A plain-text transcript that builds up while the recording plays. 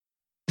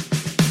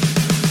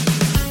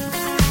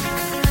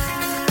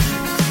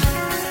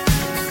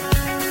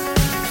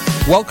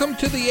Welcome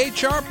to the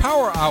HR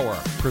Power Hour,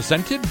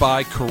 presented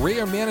by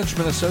Career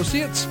Management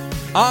Associates.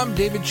 I'm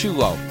David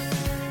Chulo.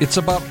 It's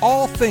about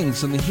all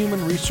things in the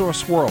human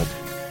resource world.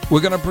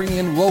 We're going to bring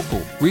in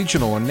local,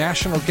 regional, and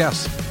national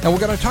guests, and we're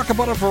going to talk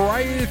about a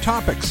variety of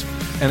topics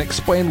and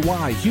explain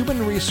why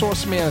human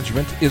resource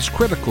management is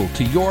critical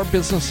to your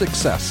business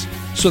success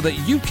so that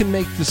you can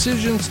make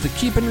decisions to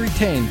keep and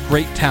retain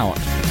great talent.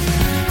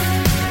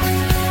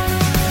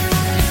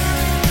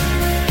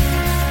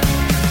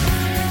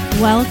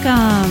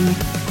 Welcome.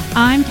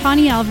 I'm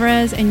Tani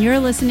Alvarez, and you're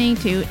listening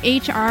to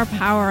HR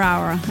Power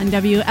Hour on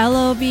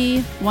WLOB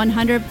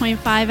 100.5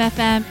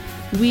 FM.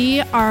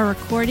 We are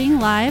recording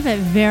live at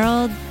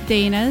Verrill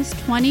Dana's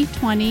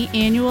 2020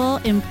 Annual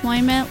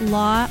Employment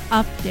Law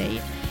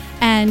Update.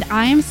 And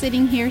I am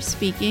sitting here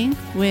speaking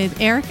with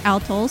Eric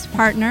Altols,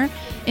 partner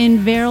in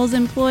Verrill's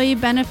Employee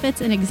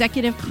Benefits and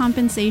Executive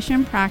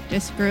Compensation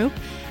Practice Group.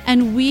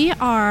 And we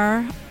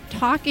are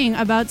talking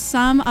about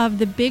some of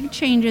the big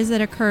changes that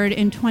occurred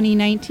in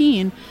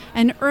 2019.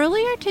 And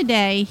earlier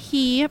today,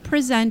 he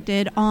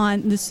presented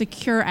on the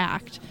Secure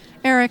Act.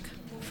 Eric,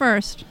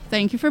 first,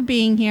 thank you for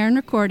being here and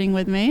recording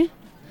with me.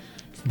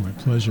 My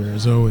pleasure,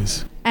 as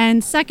always.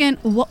 And second,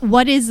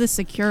 what is the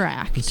Secure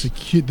Act?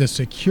 The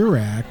Secure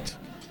Act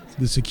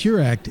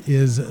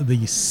is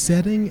the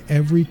Setting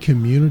Every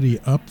Community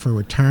Up for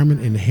Retirement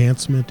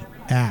Enhancement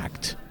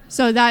Act.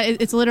 So that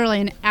it's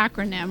literally an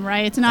acronym,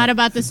 right? It's not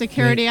about the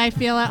security I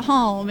feel at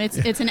home. It's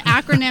an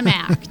acronym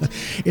act.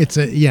 It's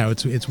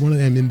one of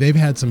them. I mean, they've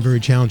had some very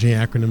challenging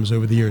acronyms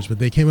over the years, but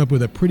they came up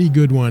with a pretty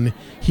good one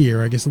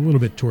here. I guess a little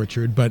bit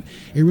tortured, but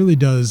it really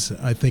does,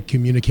 I think,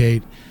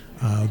 communicate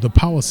the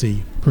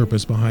policy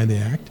purpose behind the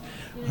act,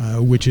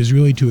 which is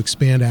really to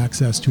expand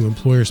access to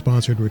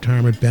employer-sponsored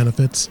retirement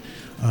benefits,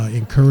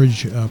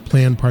 encourage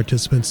plan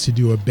participants to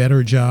do a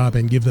better job,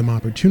 and give them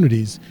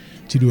opportunities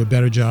to do a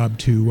better job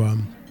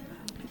to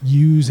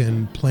use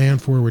and plan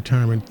for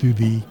retirement through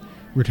the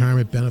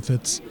retirement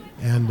benefits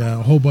and a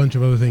whole bunch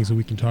of other things that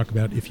we can talk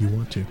about if you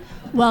want to.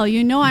 Well,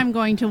 you know I'm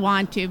going to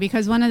want to,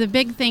 because one of the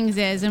big things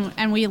is,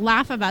 and we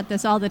laugh about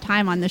this all the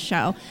time on the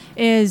show,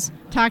 is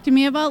talk to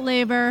me about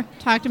labor,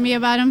 talk to me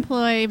about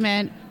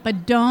employment,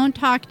 but don't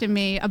talk to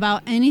me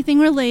about anything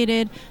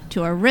related to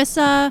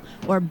ERISA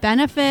or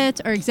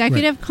benefits or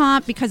executive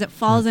comp, because it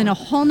falls in a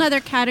whole nother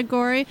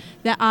category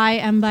that I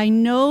am by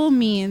no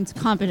means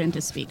competent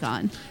to speak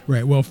on.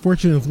 Right. Well,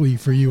 fortunately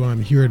for you,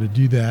 I'm here to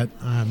do that.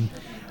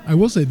 I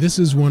will say this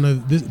is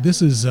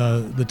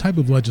the type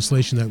of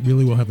legislation that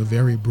really will have a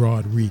very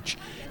broad reach.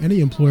 Any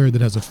employer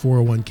that has a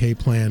 401k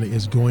plan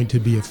is going to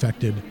be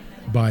affected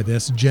by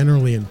this,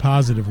 generally in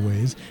positive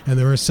ways, and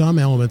there are some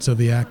elements of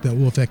the act that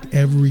will affect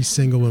every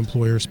single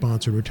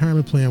employer-sponsored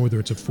retirement plan, whether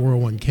it's a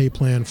 401k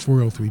plan,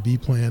 403b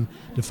plan,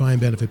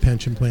 defined benefit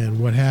pension plan,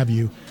 what have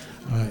you.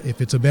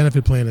 If it's a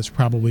benefit plan, it's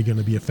probably going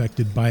to be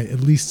affected by at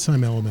least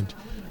some element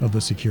of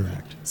the Secure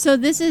Act. So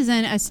this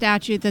isn't a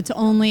statute that's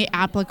only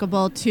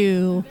applicable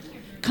to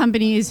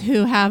companies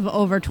who have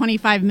over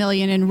 25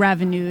 million in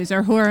revenues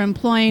or who are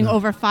employing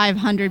over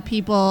 500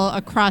 people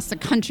across the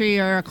country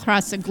or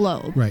across the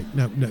globe. Right.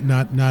 No,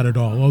 not at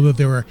all. Although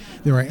there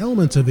are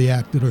elements of the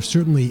act that are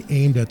certainly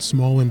aimed at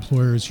small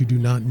employers who do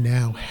not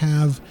now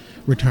have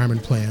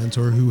retirement plans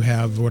or who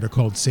have what are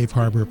called safe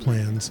harbor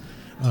plans,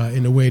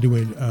 in a way to,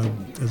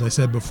 as I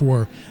said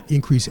before,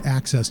 increase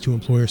access to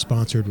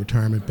employer-sponsored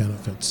retirement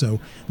benefits. So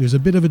there's a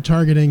bit of a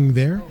targeting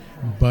there,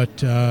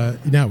 but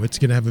now it's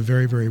going to have a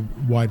very, very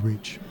wide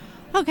reach.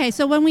 Okay,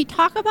 so when we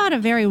talk about a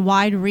very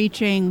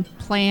wide-reaching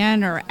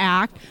plan or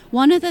act,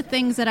 one of the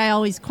things that I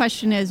always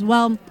question is,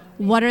 well,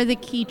 what are the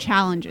key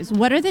challenges?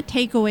 What are the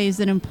takeaways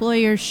that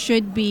employers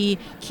should be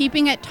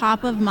keeping at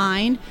top of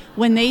mind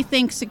when they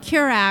think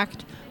Secure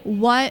Act?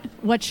 What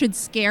should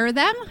scare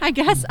them, I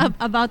guess,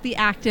 about the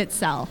act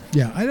itself?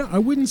 Yeah, I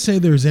wouldn't say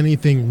there's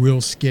anything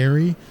real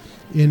scary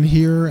in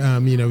here,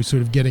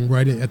 sort of getting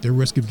right at the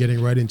risk of getting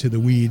right into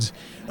the weeds.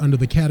 Under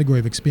the category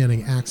of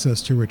expanding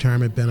access to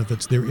retirement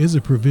benefits, there is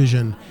a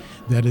provision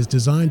that is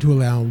designed to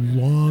allow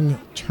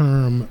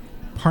long-term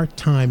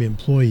part-time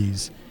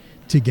employees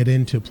to get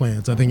into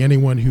plans. I think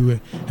anyone who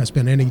has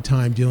spent any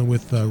time dealing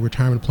with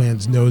retirement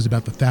plans knows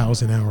about the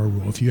 1,000-hour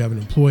rule. If you have an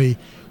employee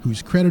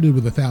who's credited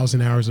with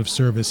 1,000 hours of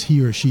service,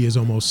 he or she is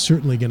almost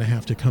certainly going to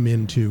have to come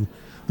into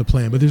the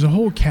plan. But there's a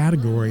whole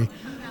category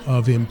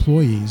of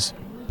employees,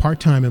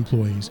 part-time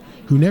employees,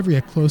 who never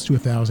get close to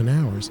 1,000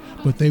 hours,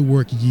 but they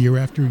work year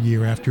after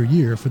year after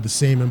year for the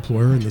same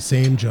employer in the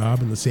same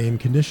job in the same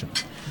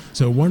conditions.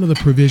 So one of the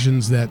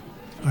provisions that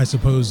I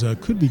suppose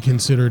could be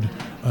considered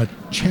a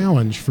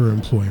challenge for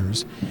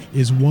employers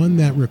is one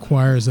that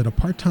requires that a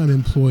part-time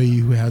employee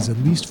who has at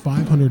least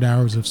 500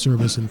 hours of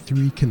service in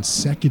 3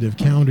 consecutive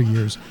calendar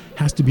years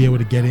has to be able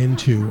to get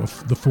into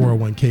the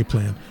 401k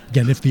plan.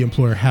 Again, if the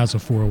employer has a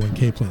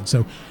 401k plan.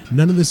 So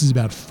none of this is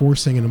about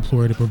forcing an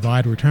employer to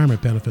provide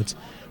retirement benefits,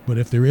 but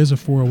if there is a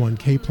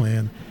 401k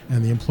plan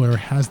and the employer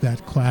has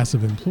that class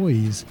of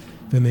employees,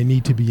 then they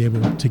need to be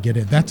able to get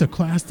in. That's a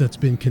class that's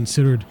been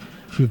considered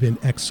to have been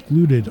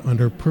excluded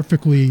under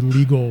perfectly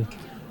legal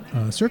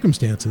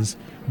circumstances.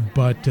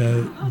 But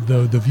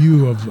the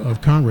view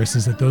of Congress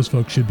is that those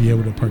folks should be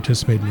able to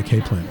participate in the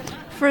K plan.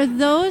 For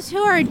those who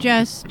are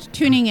just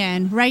tuning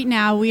in, right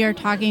now we are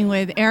talking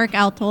with Eric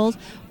Eltold,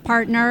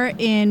 partner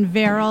in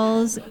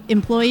Veral's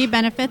Employee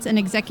Benefits and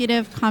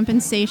Executive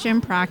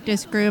Compensation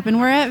Practice Group, and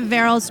we're at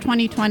Veral's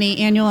 2020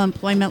 Annual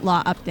Employment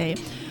Law Update.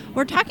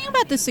 We're talking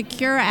about the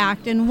Secure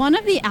Act, and one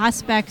of the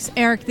aspects,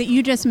 Eric, that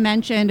you just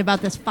mentioned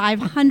about this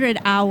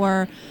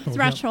 500-hour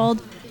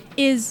threshold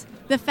is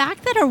the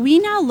fact that are we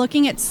now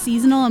looking at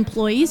seasonal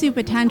employees who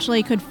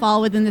potentially could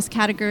fall within this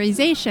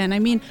categorization? I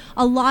mean,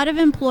 a lot of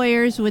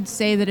employers would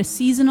say that a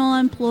seasonal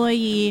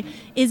employee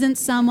isn't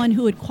someone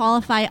who would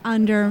qualify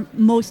under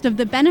most of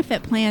the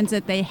benefit plans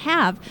that they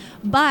have.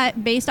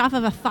 But based off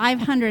of a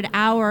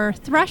 500-hour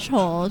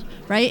threshold,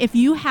 right, if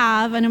you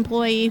have an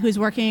employee who's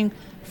working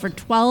for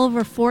 12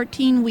 or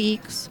 14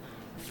 weeks,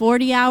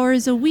 40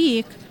 hours a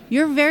week,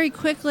 you're very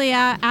quickly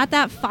at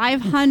that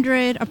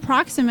 500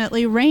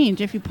 approximately range.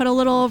 If you put a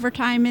little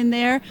overtime in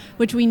there,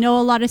 which we know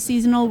a lot of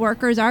seasonal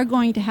workers are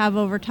going to have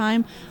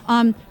overtime,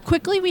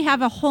 quickly we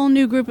have a whole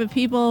new group of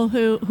people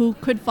who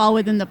could fall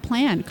within the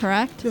plan,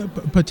 correct? Yeah,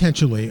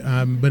 potentially.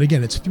 But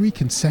again, it's 3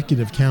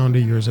 consecutive calendar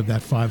years of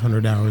that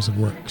 500 hours of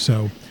work.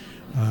 So,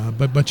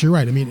 but you're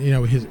right. I mean,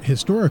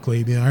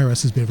 historically, the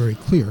IRS has been very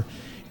clear.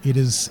 It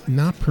is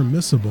not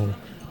permissible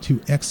to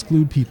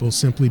exclude people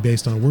simply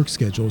based on work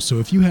schedules. So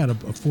if you had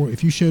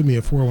if you showed me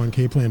a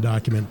 401k plan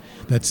document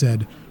that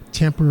said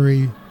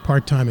temporary,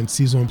 part-time, and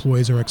seasonal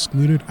employees are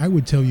excluded, I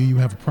would tell you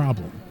have a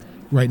problem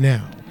right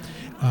now.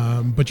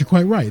 But you're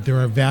quite right. There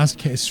are vast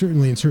cases,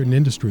 certainly in certain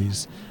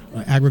industries.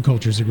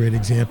 Agriculture is a great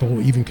example,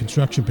 even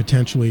construction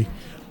potentially,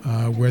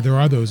 where there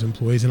are those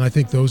employees. And I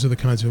think those are the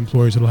kinds of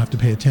employers that will have to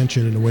pay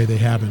attention in a way they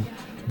haven't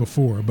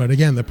before. But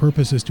again, the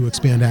purpose is to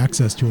expand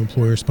access to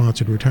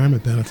employer-sponsored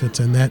retirement benefits,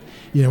 and that,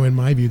 in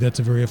my view, that's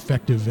a very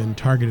effective and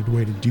targeted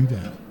way to do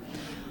that.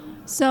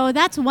 So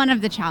that's one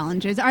of the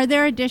challenges. Are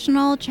there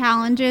additional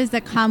challenges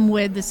that come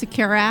with the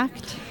Secure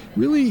Act?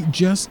 Really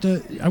just,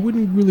 I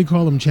wouldn't really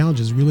call them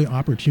challenges, really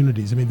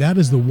opportunities. I mean, that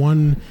is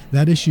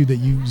that issue that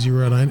you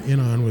zeroed in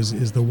on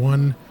is the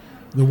one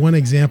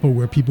example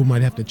where people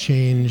might have to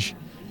change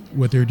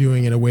what they're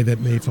doing in a way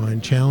that may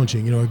find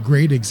challenging. A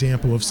great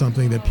example of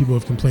something that people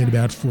have complained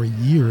about for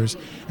years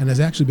and has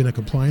actually been a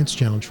compliance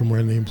challenge from one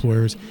of the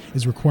employers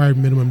is required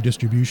minimum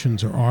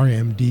distributions, or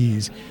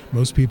RMDs.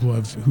 Most people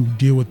who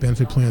deal with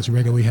benefit plans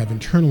regularly have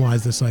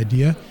internalized this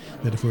idea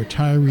that if a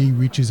retiree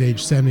reaches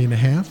age 70 and a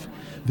half,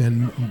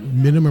 then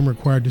minimum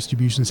required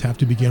distributions have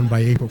to begin by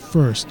April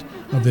 1st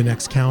of the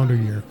next calendar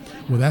year.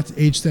 Well, that's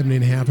age 70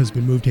 and a half has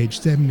been moved to age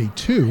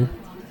 72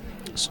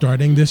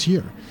 starting this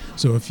year.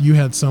 So if you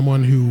had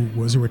someone who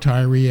was a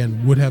retiree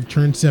and would have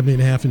turned 70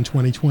 and a half in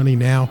 2020,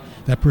 now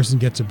that person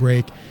gets a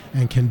break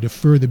and can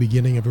defer the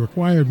beginning of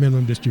required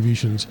minimum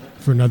distributions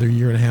for another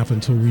year and a half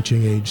until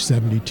reaching age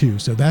 72.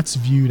 So that's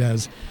viewed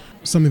as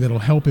something that will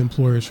help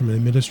employers from an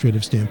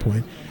administrative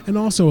standpoint and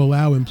also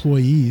allow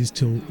employees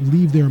to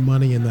leave their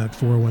money in that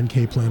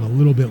 401k plan a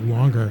little bit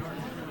longer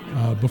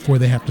before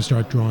they have to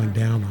start drawing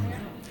down on it.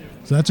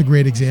 So that's a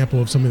great example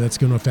of something that's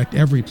going to affect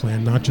every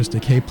plan, not just a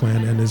K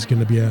plan, and is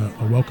going to be a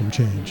welcome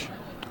change.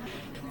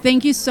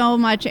 Thank you so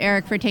much,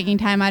 Eric, for taking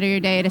time out of your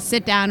day to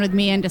sit down with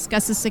me and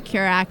discuss the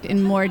Secure Act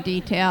in more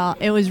detail.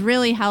 It was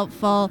really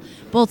helpful,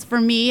 both for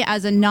me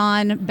as a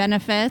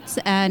non-benefits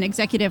and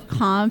executive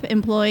comp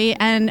employee,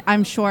 and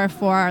I'm sure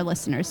for our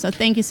listeners. So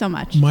thank you so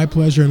much. My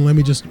pleasure, and let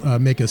me just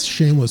make a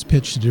shameless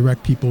pitch to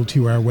direct people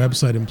to our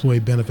website,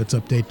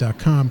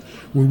 employeebenefitsupdate.com,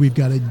 where we've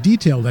got a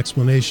detailed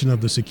explanation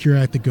of the Secure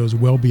Act that goes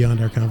well beyond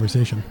our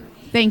conversation.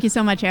 Thank you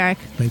so much, Eric.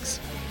 Thanks.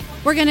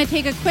 We're going to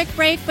take a quick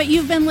break, but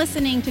you've been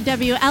listening to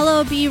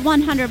WLOB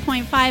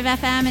 100.5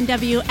 FM and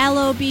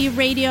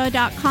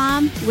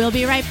WLOBradio.com. We'll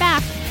be right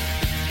back.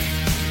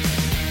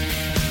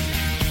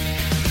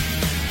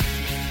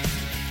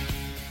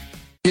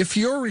 If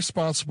you're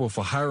responsible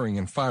for hiring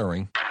and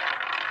firing,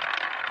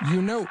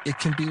 it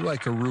can be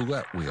like a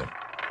roulette wheel.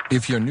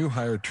 If your new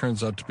hire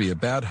turns out to be a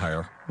bad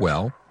hire,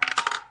 well,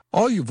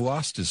 all you've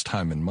lost is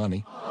time and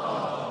money.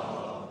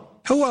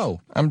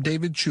 Hello, I'm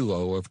David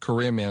Chulo of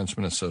Career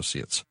Management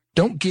Associates.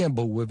 Don't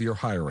gamble with your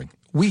hiring.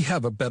 We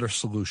have a better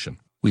solution.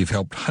 We've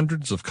helped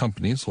hundreds of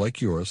companies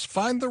like yours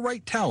find the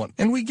right talent,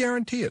 and we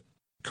guarantee it.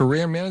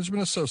 Career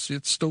Management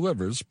Associates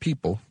delivers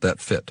people that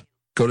fit.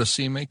 Go to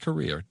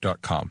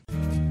cmacareer.com.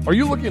 Are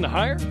you looking to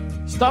hire?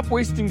 Stop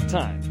wasting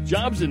time.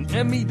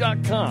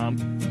 JobsInME.com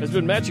has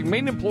been matching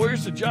main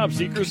employers to job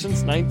seekers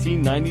since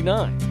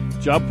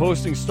 1999. Job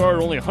postings start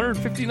at only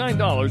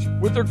 $159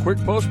 with their Quick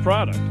Post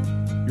product.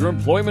 Your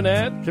employment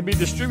ad can be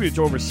distributed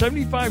to over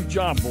 75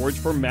 job boards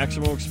for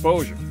maximum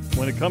exposure.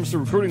 When it comes to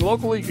recruiting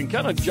locally, you can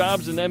count on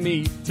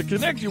JobsInME to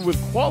connect you with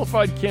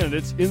qualified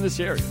candidates in this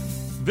area.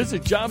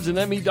 Visit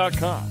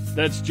JobsInME.com.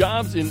 That's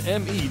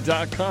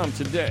JobsInME.com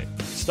today.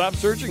 Stop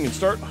searching and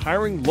start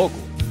hiring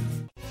locally.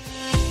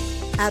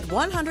 At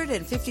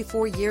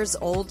 154 years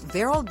old,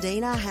 Verrill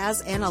Dana has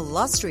an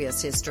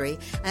illustrious history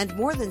and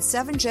more than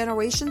 7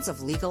 generations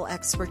of legal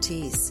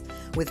expertise.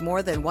 With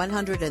more than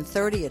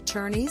 130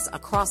 attorneys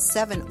across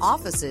 7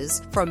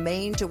 offices from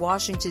Maine to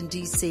Washington,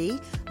 D.C.,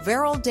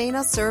 Verrill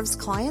Dana serves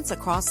clients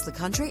across the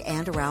country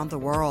and around the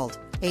world.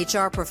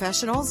 HR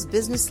professionals,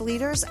 business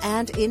leaders,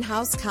 and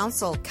in-house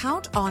counsel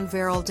count on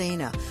Verrill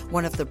Dana,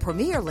 one of the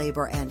premier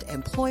labor and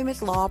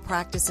employment law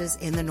practices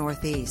in the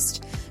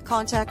Northeast.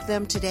 Contact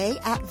them today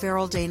at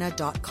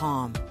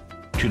verrilldana.com.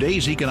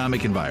 Today's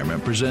economic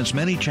environment presents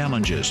many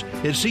challenges.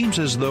 It seems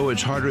as though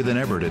it's harder than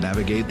ever to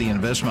navigate the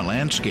investment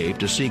landscape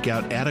to seek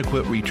out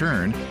adequate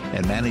return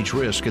and manage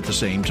risk at the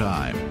same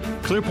time.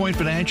 ClearPoint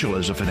Financial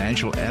is a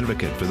financial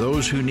advocate for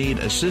those who need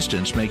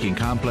assistance making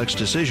complex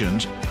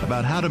decisions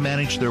about how to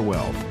manage their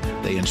wealth.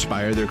 They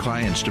inspire their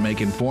clients to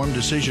make informed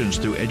decisions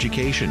through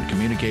education,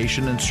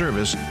 communication, and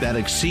service that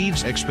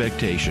exceeds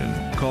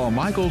expectation. Call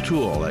Michael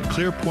Toole at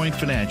ClearPoint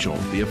Financial,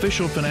 the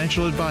official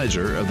financial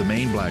advisor of the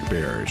Maine Black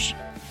Bears.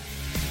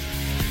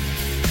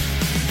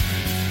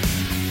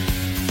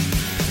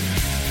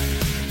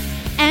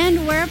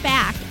 And we're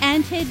back.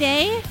 And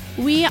today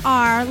we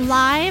are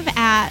live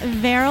at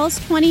Verrill's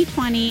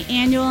 2020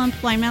 Annual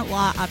Employment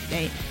Law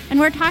Update. And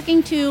we're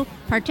talking to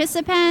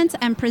participants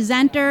and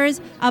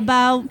presenters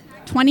about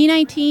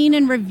 2019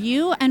 in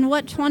review and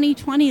what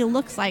 2020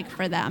 looks like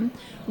for them.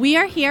 We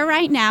are here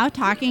right now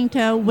talking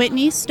to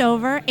Whitney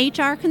Stover,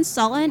 HR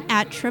consultant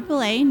at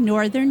AAA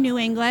Northern New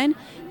England.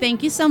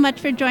 Thank you so much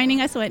for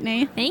joining us,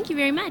 Whitney. Thank you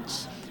very much.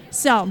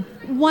 So,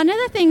 one of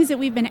the things that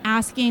we've been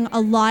asking a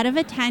lot of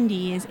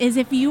attendees is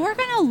if you were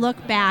going to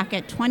look back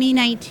at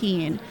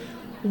 2019,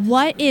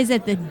 what is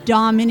it that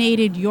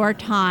dominated your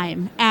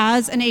time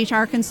as an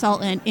HR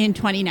consultant in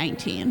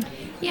 2019?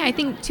 Yeah, I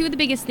think two of the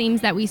biggest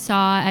themes that we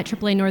saw at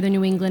AAA Northern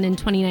New England in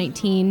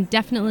 2019,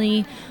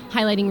 definitely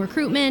highlighting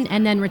recruitment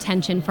and then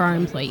retention for our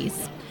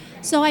employees.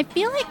 So I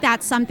feel like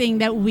that's something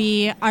that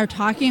we are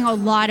talking a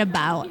lot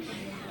about.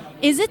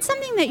 Is it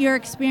something that you're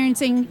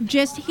experiencing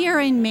just here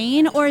in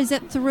Maine, or is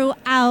it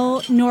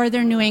throughout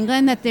Northern New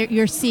England that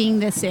you're seeing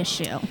this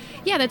issue?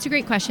 Yeah, that's a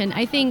great question.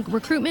 I think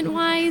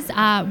recruitment-wise,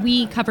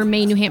 we cover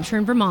Maine, New Hampshire,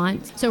 and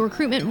Vermont. So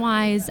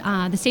recruitment-wise,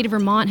 the state of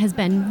Vermont has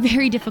been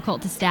very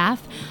difficult to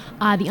staff.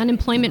 The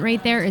unemployment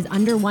rate there is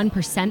under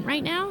 1%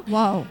 right now.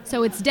 Whoa.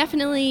 So it's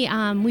definitely,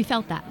 we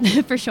felt that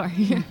for sure.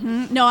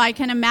 Mm-hmm. No, I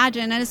can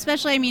imagine. And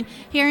especially, I mean,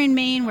 here in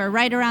Maine, we're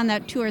right around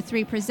that 2 or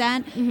 3%.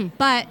 Mm-hmm.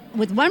 But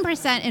with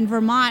 1% in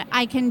Vermont,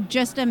 I can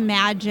just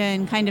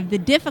imagine kind of the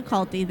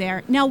difficulty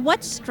there. Now,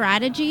 what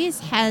strategies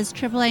has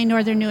AAA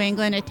Northern New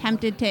England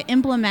attempted to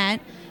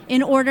implement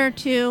in order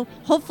to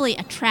hopefully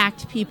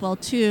attract people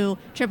to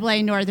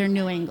AAA Northern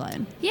New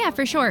England? Yeah,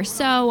 for sure.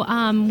 So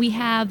we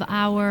have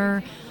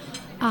our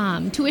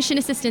tuition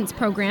assistance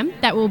program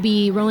that will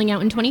be rolling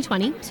out in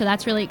 2020. So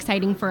that's really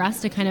exciting for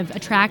us to kind of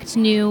attract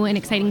new and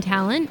exciting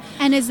talent.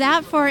 And is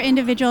that for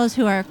individuals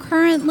who are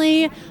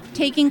currently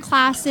taking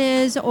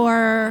classes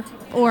or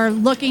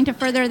looking to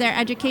further their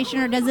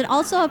education, or does it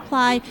also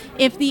apply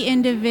if the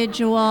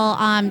individual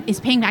is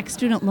paying back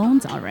student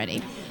loans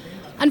already?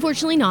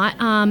 Unfortunately not.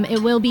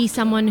 It will be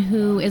someone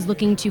who is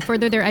looking to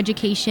further their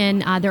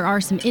education. There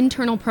are some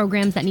internal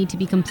programs that need to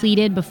be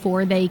completed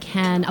before they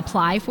can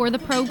apply for the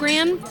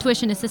program,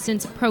 tuition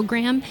assistance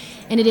program,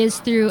 and it is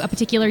through a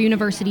particular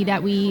university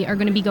that we are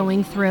going to be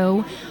going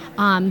through.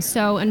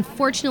 So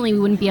unfortunately, we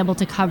wouldn't be able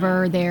to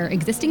cover their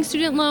existing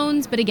student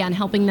loans, but again,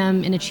 helping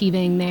them in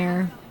achieving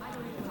their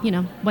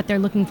what they're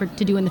looking for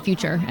to do in the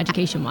future,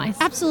 education-wise.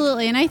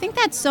 Absolutely. And I think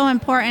that's so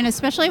important,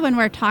 especially when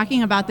we're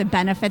talking about the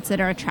benefits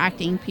that are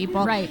attracting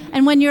people. Right.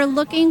 And when you're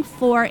looking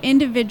for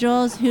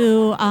individuals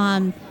who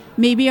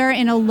maybe are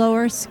in a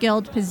lower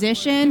skilled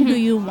position, mm-hmm. who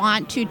you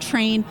want to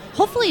train,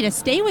 hopefully to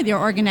stay with your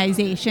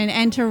organization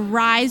and to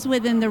rise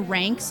within the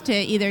ranks to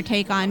either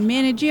take on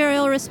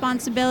managerial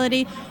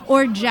responsibility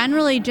or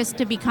generally just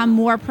to become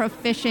more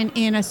proficient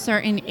in a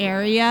certain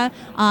area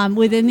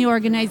within the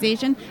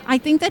organization. I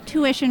think the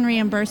tuition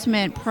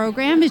reimbursement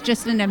program is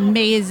just an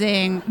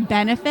amazing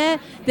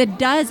benefit that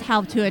does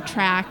help to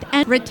attract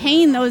and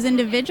retain those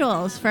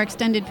individuals for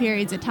extended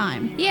periods of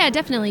time. Yeah,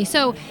 definitely.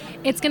 So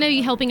it's going to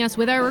be helping us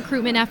with our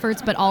recruitment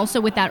efforts, but also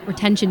with that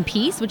retention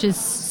piece, which is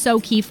so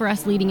key for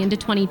us leading into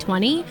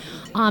 2020.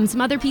 Some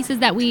other pieces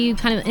that we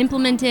kind of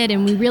implemented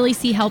and we really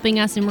see helping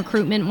us in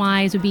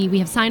recruitment-wise would be we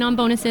have sign-on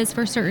bonuses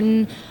for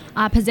certain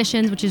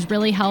positions, which has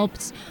really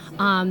helped.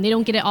 They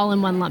don't get it all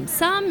in one lump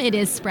sum. It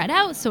is spread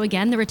out. So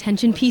again, the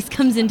retention piece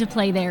comes into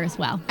play there as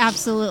well.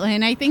 Absolutely.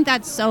 And I think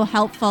that's so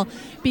helpful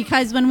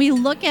because when we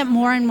look at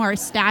more and more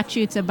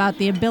statutes about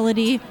the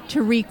ability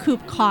to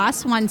recoup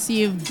costs once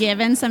you've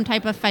given some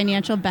type of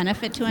financial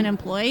benefit to an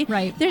employee,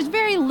 right. There's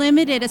very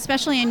limited,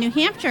 especially in New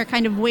Hampshire,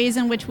 kind of ways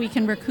in which we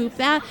can recoup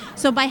that.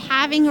 So by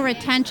having a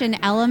retention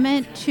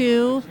element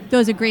to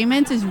those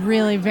agreements is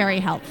really very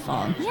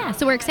helpful. Yeah.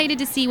 So we're excited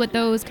to see what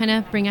those kind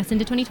of bring us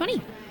into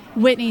 2020.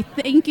 Whitney,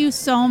 thank you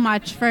so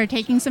much for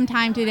taking some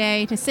time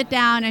today to sit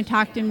down and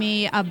talk to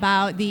me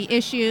about the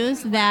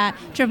issues that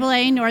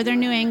AAA Northern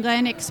New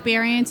England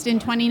experienced in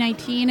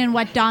 2019 and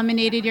what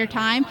dominated your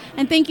time.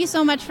 And thank you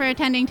so much for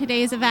attending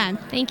today's event.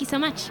 Thank you so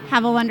much.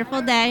 Have a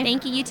wonderful day.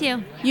 Thank you, you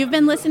too. You've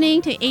been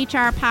listening to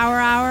HR Power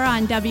Hour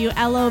on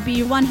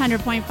WLOB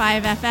 100.5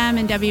 FM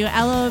and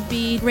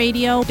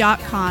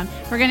WLOBradio.com.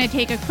 We're going to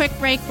take a quick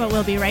break, but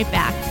we'll be right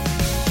back.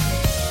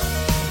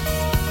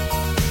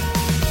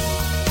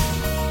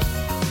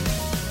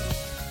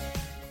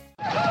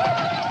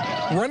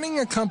 Running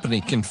a company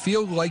can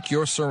feel like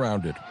you're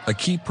surrounded. A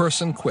key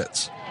person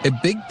quits. A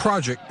big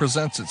project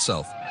presents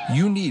itself.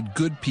 You need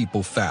good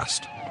people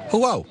fast.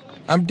 Hello,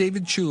 I'm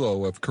David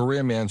Chulo of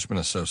Career Management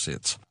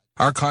Associates.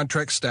 Our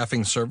contract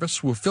staffing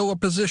service will fill a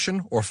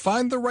position or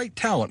find the right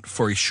talent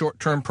for a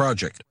short-term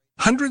project.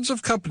 Hundreds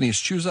of companies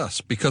choose us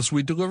because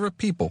we deliver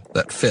people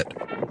that fit.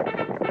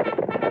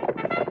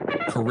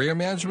 Career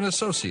Management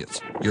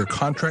Associates, your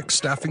contract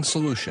staffing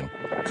solution.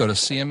 Go to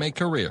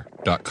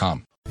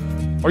cmacareer.com.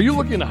 Are you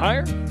looking to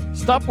hire?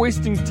 Stop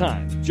wasting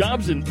time.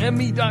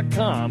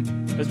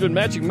 JobsInME.com has been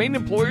matching Maine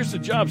employers to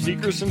job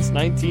seekers since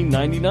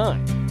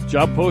 1999.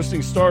 Job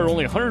postings start at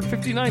only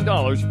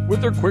 $159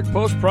 with their Quick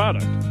Post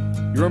product.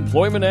 Your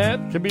employment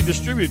ad can be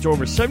distributed to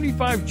over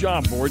 75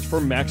 job boards for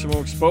maximum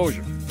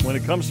exposure. When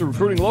it comes to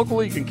recruiting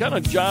locally, you can count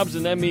on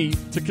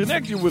JobsInME to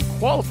connect you with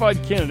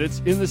qualified candidates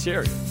in this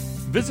area.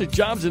 Visit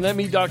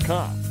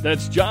JobsInME.com.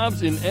 That's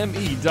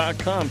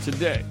JobsInME.com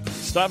today.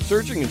 Stop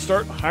searching and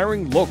start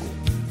hiring locally.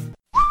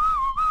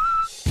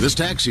 This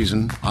tax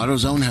season,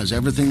 AutoZone has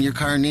everything your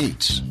car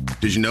needs.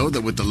 Did you know that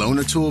with the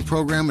Loaner Tool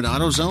program at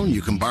AutoZone,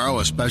 you can borrow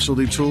a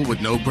specialty tool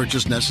with no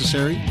purchase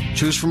necessary?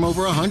 Choose from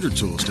over 100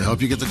 tools to help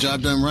you get the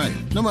job done right,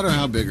 no matter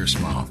how big or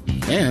small.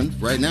 And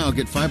right now,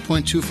 get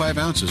 5.25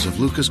 ounces of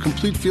Lucas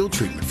Complete Field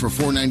Treatment for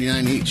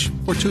 $4.99 each,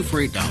 or 2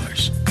 for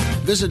 $8.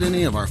 Visit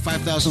any of our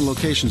 5,000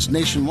 locations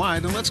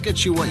nationwide and let's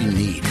get you what you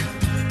need.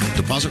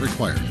 Deposit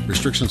required.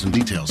 Restrictions and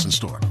details in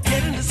store.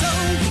 Get in the zone,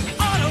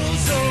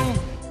 AutoZone.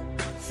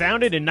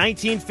 Founded in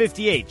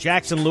 1958,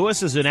 Jackson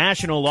Lewis is a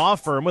national law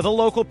firm with a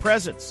local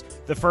presence.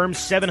 The firm's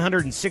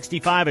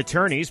 765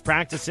 attorneys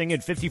practicing in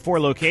 54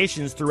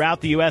 locations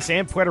throughout the U.S.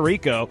 and Puerto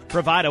Rico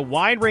provide a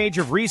wide range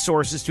of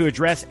resources to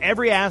address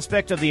every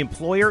aspect of the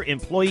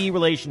employer-employee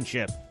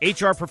relationship.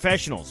 HR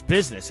professionals,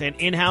 business and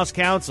in-house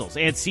counsels,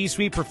 and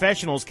C-suite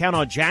professionals count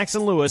on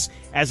Jackson Lewis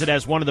as it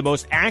has one of the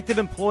most active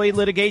employee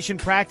litigation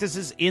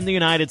practices in the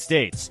United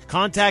States.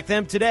 Contact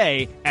them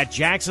today at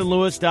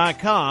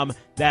jacksonlewis.com.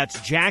 That's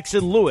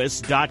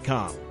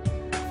jacksonlewis.com.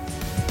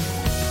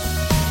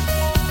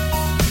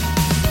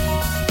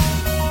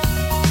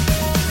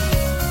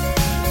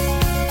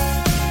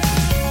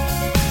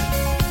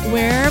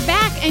 We're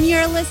back, and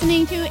you're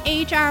listening to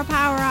HR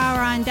Power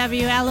Hour on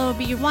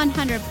WLOB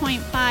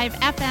 100.5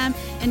 FM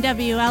and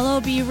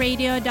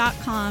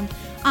WLOBradio.com.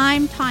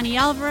 I'm Tani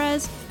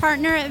Alvarez,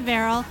 partner at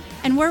Veril,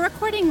 and we're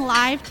recording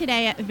live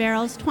today at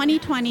Veril's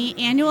 2020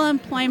 Annual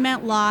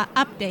Employment Law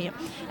Update.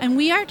 And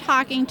we are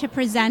talking to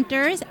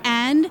presenters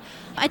and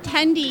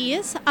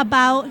attendees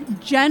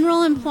about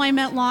general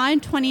employment law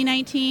in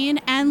 2019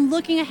 and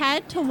looking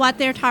ahead to what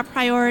their top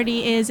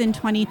priority is in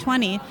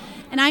 2020.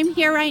 And I'm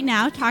here right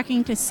now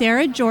talking to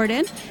Sarah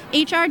Jordan,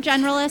 HR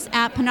Generalist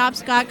at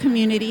Penobscot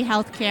Community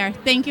Healthcare.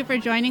 Thank you for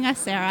joining us,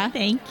 Sarah.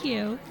 Thank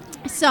you.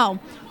 So,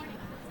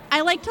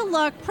 I like to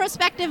look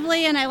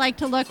prospectively and I like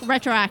to look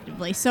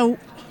retroactively. So,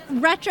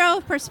 retro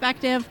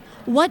perspective,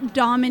 what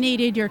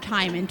dominated your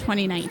time in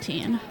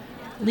 2019?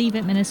 Leave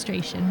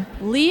administration.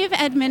 Leave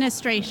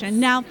administration.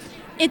 Now,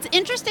 it's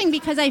interesting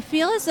because I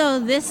feel as though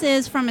this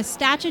is, from a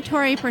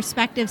statutory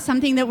perspective,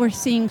 something that we're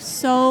seeing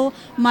so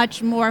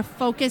much more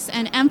focus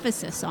and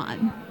emphasis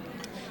on.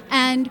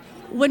 And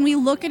when we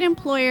look at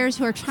employers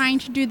who are trying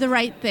to do the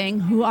right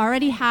thing, who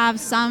already have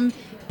some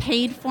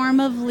paid form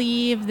of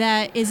leave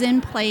that is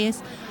in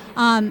place,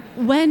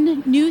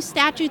 when new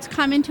statutes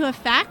come into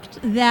effect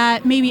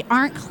that maybe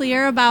aren't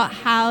clear about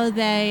how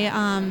they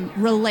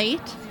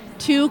relate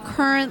to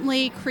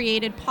currently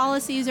created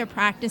policies or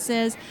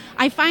practices,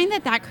 I find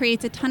that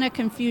creates a ton of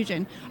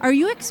confusion. Are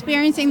you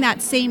experiencing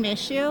that same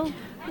issue?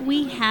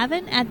 We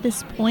haven't at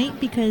this point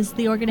because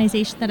the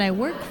organization that I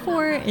work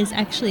for is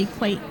actually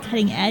quite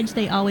cutting edge.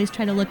 They always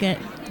try to look at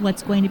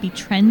what's going to be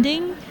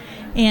trending.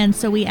 And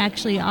so we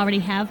actually already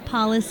have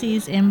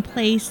policies in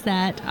place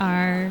that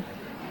are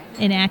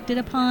enacted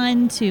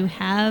upon to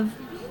have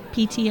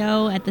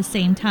PTO at the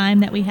same time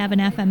that we have an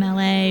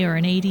FMLA or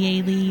an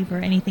ADA leave or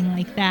anything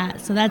like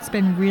that. So that's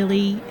been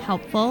really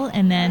helpful.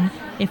 And then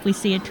if we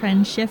see a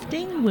trend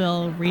shifting,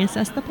 we'll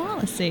reassess the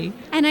policy.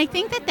 And I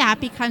think that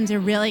becomes a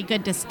really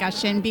good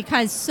discussion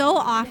because so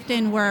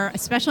often we're,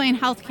 especially in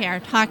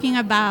healthcare, talking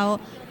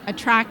about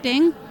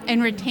attracting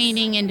and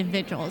retaining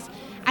individuals.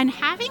 And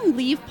having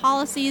leave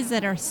policies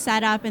that are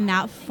set up in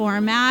that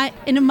format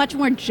in a much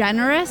more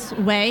generous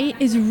way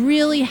is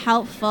really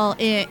helpful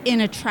in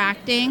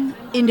attracting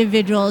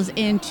individuals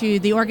into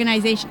the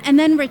organization and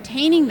then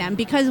retaining them,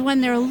 because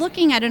when they're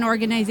looking at an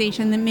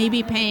organization that may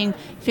be paying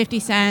 50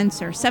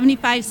 cents or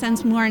 75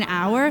 cents more an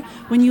hour,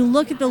 when you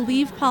look at the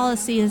leave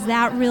policies,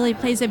 that really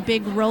plays a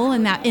big role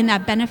in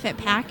that benefit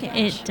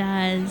package. It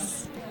does.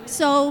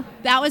 So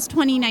that was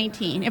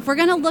 2019. If we're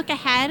going to look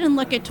ahead and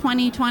look at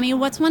 2020,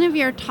 what's one of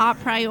your top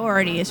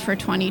priorities for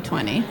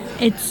 2020?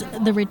 It's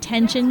the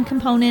retention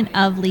component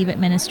of leave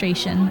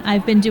administration.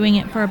 I've been doing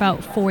it for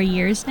about 4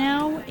 years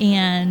now,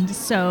 and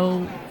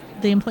so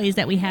the employees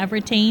that we have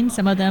retained,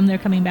 some of them, they're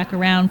coming back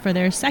around for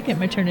their second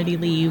maternity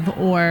leave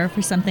or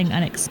for something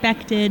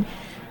unexpected.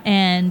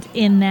 And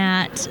in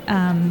that,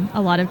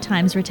 a lot of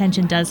times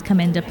retention does come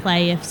into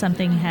play if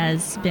something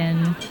has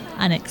been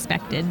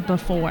unexpected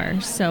before.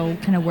 So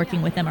kind of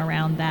working with them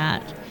around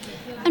that.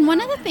 And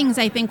one of the things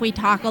I think we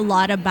talk a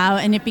lot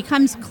about, and it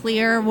becomes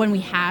clear when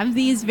we have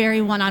these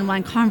very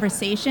one-on-one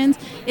conversations,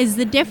 is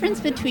the difference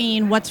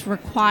between what's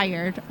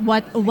required,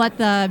 what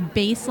the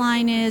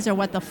baseline is, or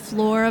what the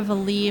floor of a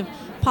leave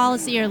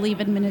policy or leave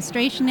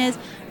administration is,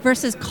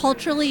 versus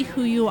culturally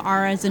who you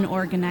are as an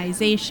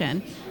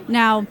organization.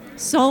 Now,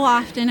 so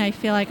often I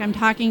feel like I'm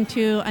talking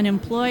to an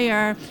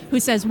employer who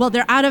says, well,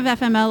 they're out of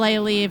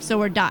FMLA leave, so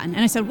we're done.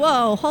 And I said,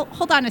 whoa,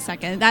 hold on a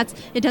second.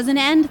 It doesn't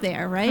end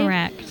there, right?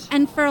 Correct.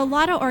 And for a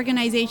lot of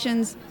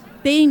organizations,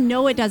 they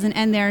know it doesn't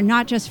end there,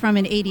 not just from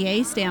an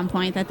ADA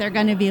standpoint, that they're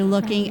going to be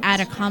looking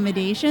at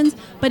accommodations,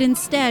 but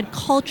instead,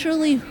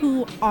 culturally,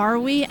 who are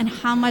we and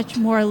how much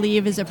more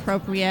leave is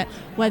appropriate,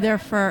 whether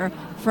for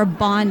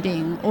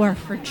bonding or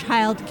for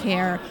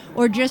childcare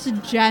or just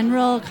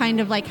general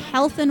kind of like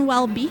health and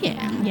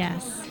well-being.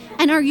 Yes.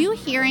 And are you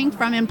hearing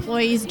from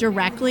employees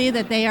directly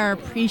that they are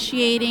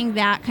appreciating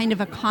that kind of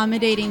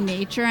accommodating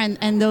nature and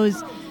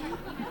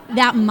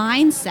that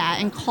mindset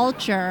and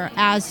culture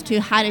as to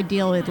how to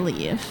deal with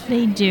leave?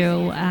 They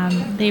do.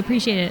 They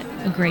appreciate it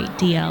a great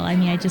deal. I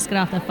mean, I just got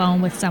off the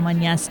phone with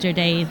someone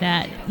yesterday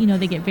that,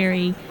 they get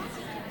very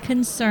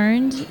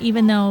concerned,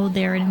 even though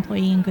they're an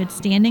employee in good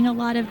standing a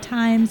lot of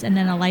times, and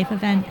then a life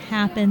event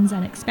happens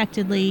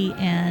unexpectedly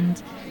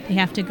and they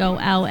have to go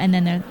out, and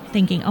then they're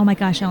thinking, oh my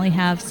gosh, I only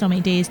have so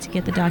many days to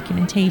get the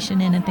documentation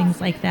in and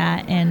things like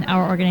that. And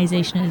our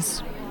organization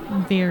is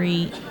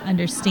very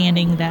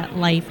understanding that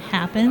life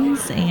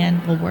happens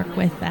and we'll work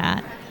with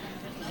that.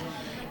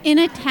 In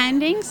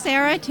attending,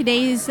 Sarah,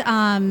 today's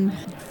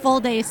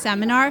full-day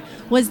seminar,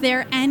 was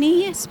there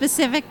any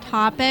specific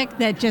topic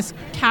that just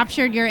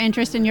captured your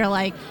interest and you're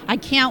like, I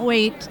can't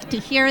wait to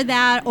hear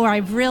that, or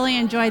I've really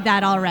enjoyed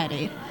that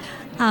already?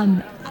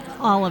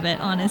 All of it,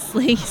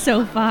 honestly,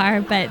 so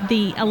far. But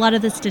a lot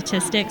of the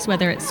statistics,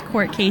 whether it's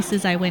court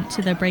cases, I went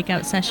to the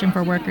breakout session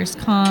for workers'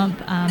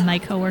 comp. My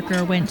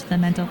coworker went to the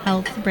mental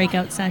health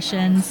breakout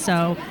session.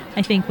 So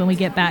I think when we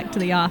get back to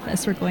the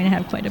office, we're going to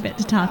have quite a bit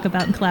to talk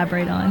about and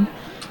collaborate on.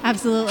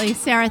 Absolutely.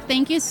 Sarah,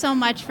 thank you so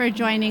much for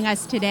joining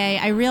us today.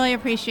 I really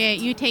appreciate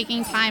you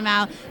taking time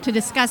out to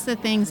discuss the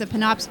things that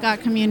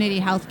Penobscot Community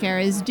Healthcare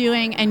is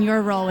doing and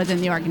your role within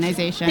the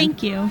organization.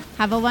 Thank you.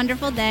 Have a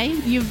wonderful day.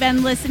 You've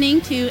been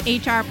listening to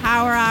HR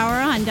Power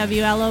Hour on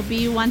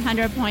WLOB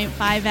 100.5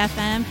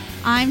 FM.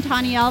 I'm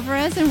Tani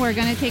Alvarez, and we're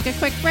going to take a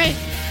quick break.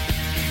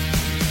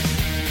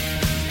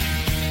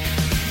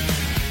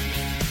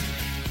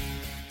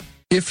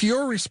 If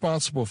you're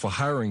responsible for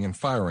hiring and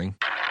firing,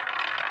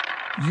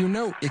 you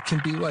know it can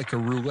be like a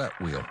roulette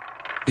wheel.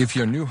 If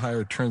your new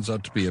hire turns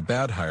out to be a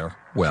bad hire,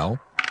 well,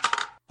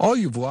 all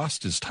you've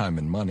lost is time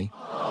and money.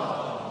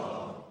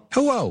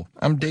 Hello,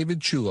 I'm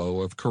David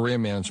Chulo of Career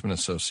Management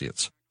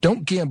Associates.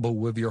 Don't gamble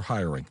with your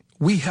hiring.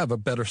 We have a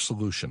better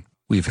solution.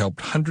 We've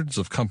helped hundreds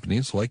of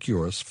companies like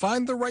yours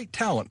find the right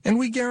talent, and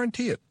we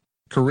guarantee it.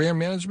 Career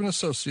Management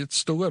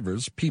Associates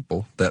delivers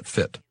people that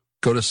fit.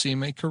 Go to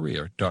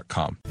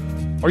cmacareer.com.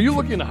 Are you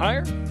looking to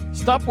hire?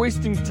 Stop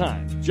wasting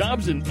time.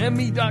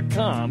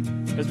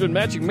 JobsInME.com has been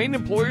matching Maine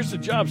employers to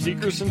job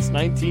seekers since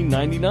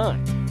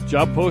 1999.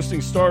 Job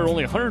postings start at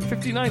only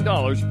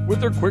 $159 with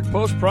their Quick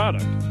Post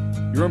product.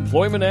 Your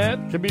employment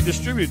ad can be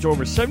distributed to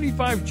over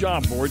 75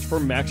 job boards for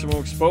maximum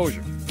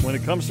exposure. When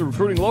it comes to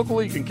recruiting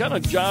locally, you can count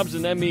on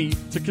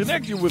JobsInME to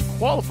connect you with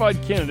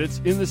qualified candidates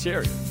in this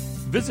area.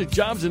 Visit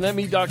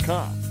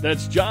JobsInME.com.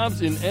 That's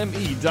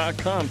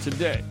JobsInME.com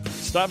today.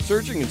 Stop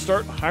searching and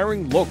start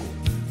hiring locally.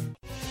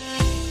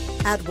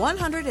 At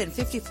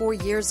 154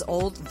 years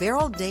old,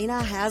 Veryl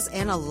Dana has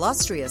an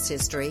illustrious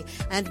history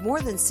and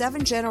more than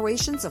 7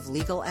 generations of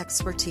legal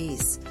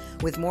expertise.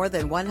 With more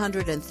than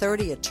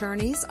 130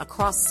 attorneys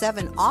across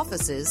 7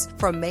 offices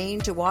from Maine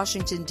to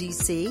Washington,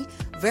 D.C.,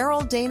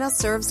 Veryl Dana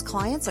serves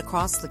clients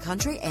across the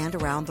country and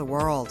around the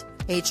world.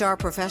 HR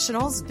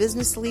professionals,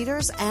 business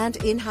leaders, and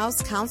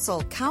in-house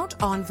counsel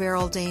count on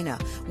Veryl Dana,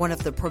 one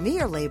of the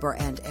premier labor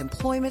and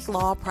employment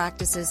law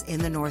practices in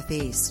the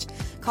Northeast.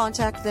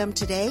 Contact them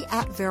today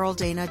at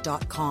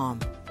VerylDana.com.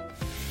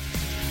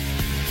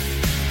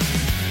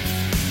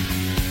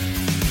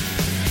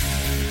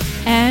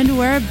 And And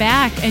we're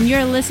back, and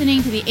you're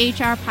listening to the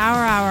HR Power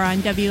Hour on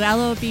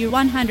WLOB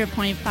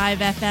 100.5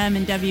 FM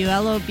and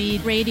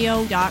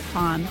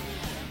WLOBradio.com.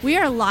 We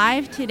are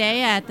live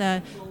today at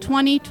the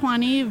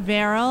 2020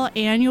 Veril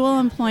Annual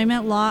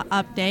Employment Law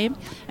Update,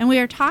 and we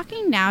are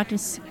talking now to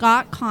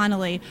Scott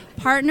Connolly,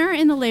 partner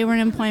in the Labor and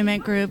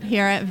Employment Group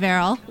here at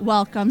Veril.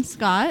 Welcome,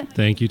 Scott.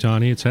 Thank you,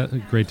 Tani. It's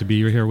great to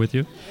be here with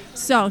you.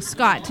 So,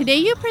 Scott, today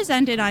you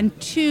presented on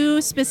two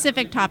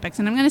specific topics,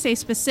 and I'm going to say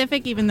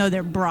specific even though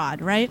they're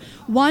broad, right?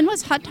 One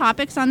was hot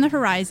topics on the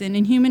horizon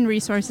in human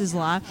resources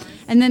law,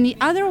 and then the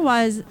other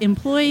was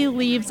employee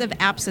leaves of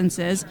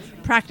absences,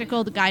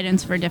 practical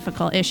guidance for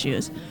difficult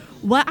issues.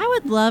 What I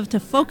would love to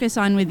focus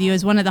on with you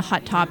is one of the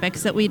hot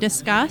topics that we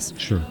discussed,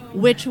 Sure.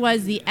 which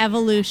was the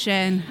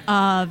evolution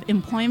of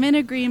employment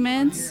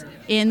agreements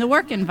in the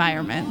work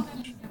environment.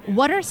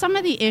 What are some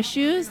of the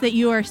issues that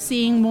you are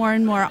seeing more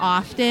and more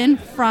often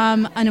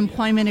from an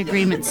employment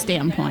agreement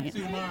standpoint?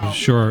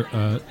 Sure.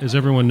 As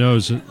everyone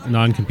knows,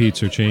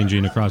 non-competes are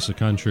changing across the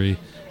country,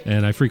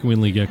 and I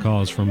frequently get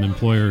calls from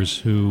employers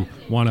who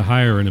want to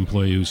hire an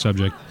employee who's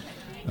subject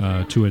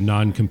to a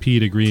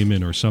non-compete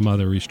agreement or some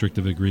other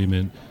restrictive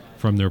agreement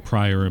from their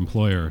prior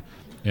employer.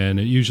 And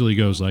it usually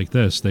goes like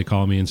this. They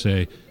call me and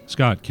say,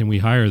 Scott, can we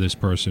hire this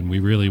person? We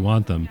really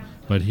want them,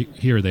 but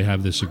here they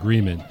have this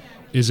agreement.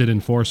 Is it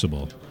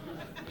enforceable?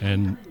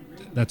 And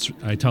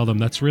I tell them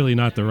that's really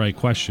not the right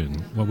question.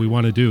 What we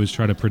want to do is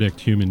try to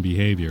predict human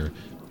behavior.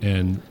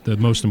 And the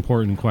most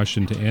important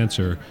question to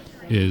answer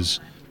is,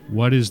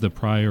 what is the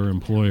prior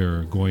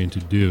employer going to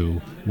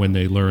do when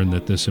they learn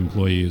that this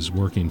employee is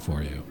working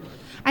for you?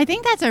 I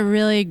think that's a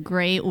really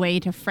great way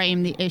to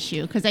frame the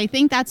issue, because I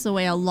think that's the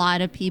way a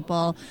lot of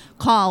people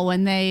call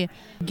when they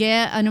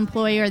get an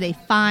employee or they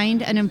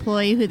find an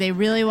employee who they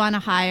really want to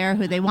hire,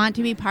 who they want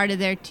to be part of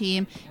their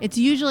team. It's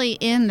usually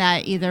in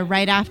that either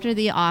right after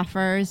the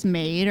offer is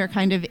made or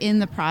kind of in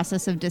the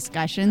process of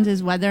discussions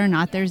is whether or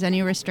not there's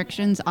any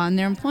restrictions on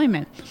their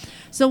employment.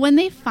 So when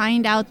they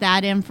find out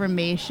that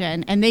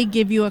information and they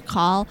give you a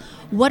call,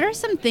 what are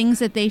some things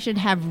that they should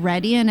have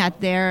ready and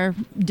at their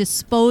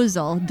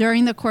disposal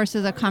during the course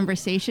of the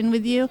conversation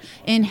with you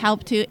and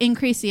help to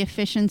increase the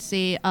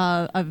efficiency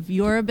of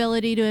your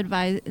ability to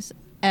advise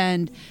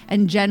and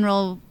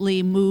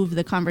generally move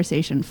the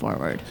conversation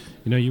forward?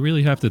 You know, you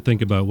really have to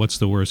think about what's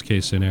the worst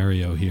case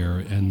scenario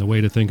here. And the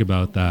way to think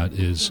about that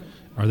is,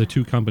 are the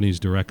two companies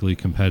directly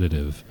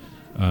competitive?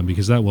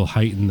 Because that will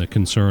heighten the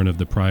concern of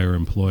the prior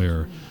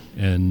employer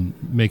and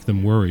make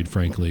them worried,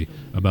 frankly,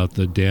 about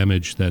the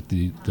damage that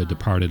the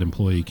departed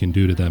employee can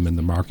do to them in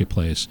the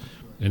marketplace.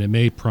 And it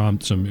may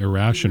prompt some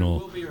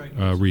irrational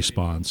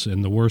response.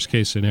 And the worst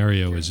case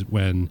scenario is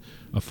when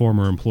a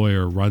former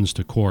employer runs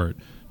to court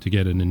to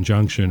get an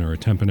injunction or a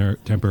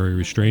temporary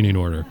restraining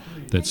order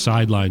that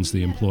sidelines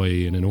the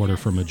employee in an order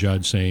from a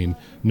judge saying,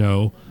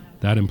 no,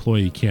 that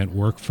employee can't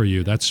work for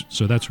you.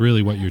 That's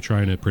really what you're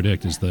trying to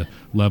predict, is the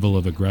level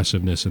of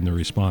aggressiveness in the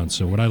response.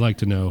 So what I like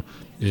to know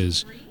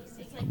is,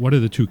 what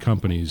do the two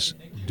companies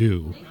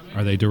do?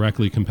 Are they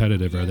directly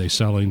competitive? Are they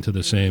selling to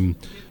the same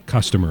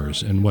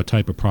customers? And what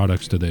type of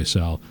products do they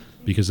sell?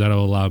 Because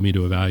that'll allow me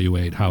to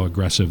evaluate how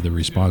aggressive the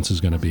response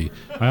is going to be.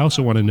 I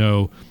also want to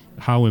know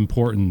how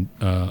important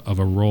of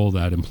a role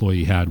that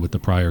employee had with the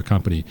prior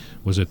company.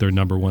 Was it their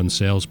number one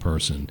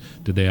salesperson?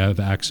 Did they have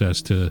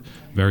access to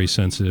very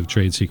sensitive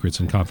trade secrets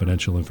and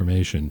confidential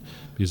information?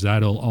 Because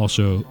that'll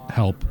also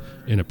help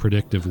in a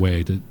predictive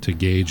way to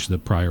gauge the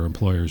prior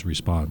employer's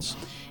response.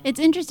 It's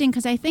interesting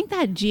because I think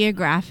that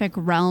geographic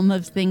realm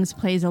of things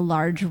plays a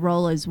large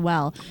role as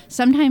well.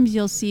 Sometimes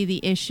you'll see the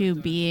issue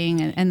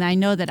being, and I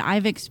know that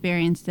I've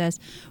experienced this,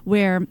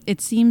 where it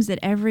seems that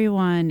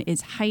everyone is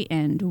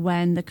heightened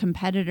when the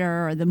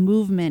competitor or the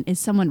movement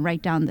is someone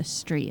right down the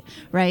street,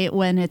 right?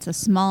 When it's a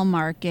small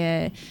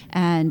market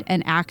and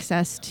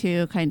access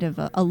to kind of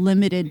a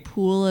limited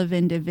pool of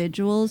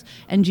individuals,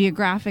 and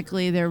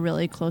geographically they're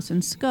really close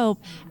in scope,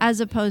 as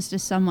opposed to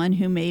someone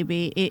who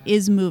maybe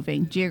is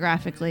moving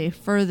geographically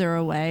further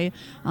away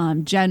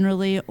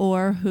generally,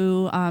 or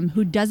who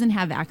doesn't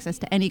have access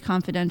to any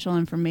confidential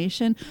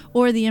information,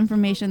 or the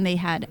information they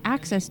had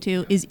access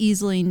to is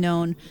easily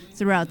known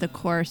throughout the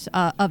course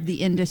of the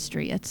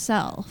industry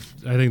itself.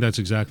 I think that's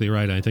exactly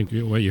right. I think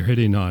what you're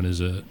hitting on is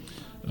a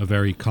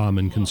very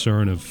common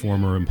concern of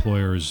former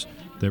employers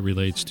that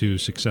relates to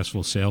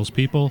successful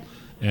salespeople.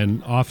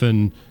 And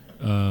often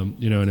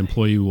an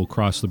employee will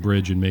cross the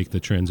bridge and make the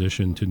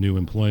transition to new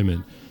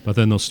employment, but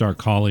then they'll start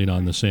calling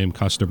on the same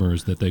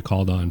customers that they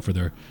called on for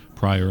their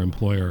prior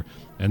employer.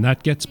 And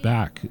that gets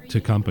back to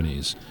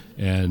companies,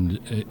 and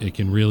it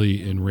can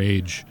really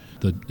enrage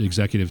the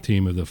executive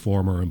team of the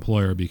former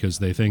employer because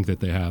they think that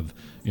they have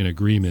an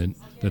agreement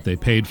that they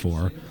paid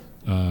for,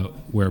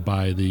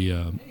 whereby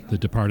the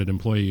departed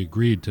employee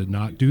agreed to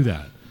not do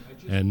that.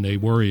 And they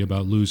worry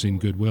about losing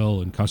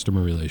goodwill and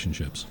customer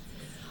relationships.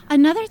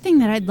 Another thing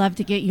that I'd love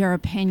to get your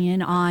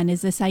opinion on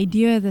is this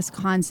idea, this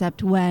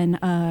concept when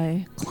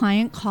a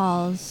client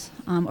calls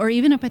or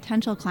even a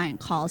potential client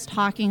calls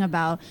talking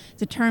about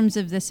the terms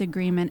of this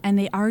agreement, and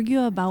they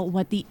argue about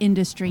what the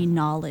industry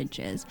knowledge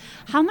is.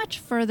 How much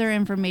further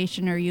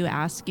information are you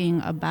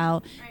asking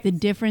about the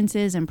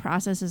differences in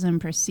processes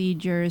and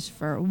procedures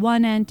for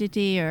one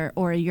entity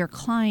or your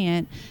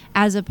client,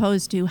 as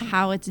opposed to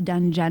how it's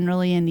done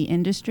generally in the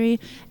industry,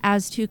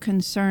 as to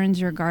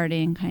concerns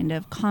regarding kind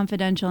of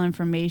confidential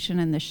information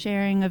and the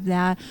sharing of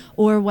that,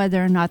 or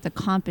whether or not the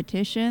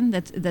competition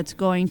that's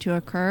going to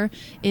occur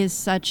is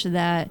such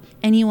that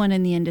anyone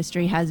in the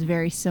industry has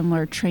very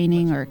similar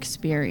training or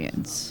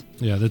experience?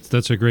 Yeah,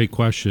 that's a great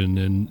question,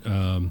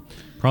 and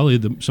probably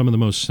some of the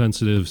most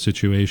sensitive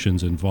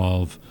situations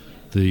involve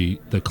the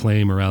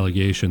claim or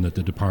allegation that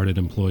the departed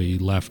employee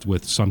left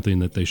with something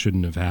that they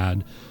shouldn't have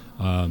had.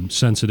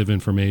 Sensitive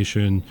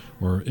information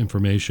or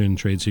information,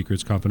 trade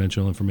secrets,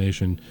 confidential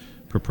information,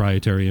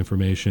 proprietary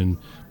information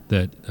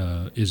that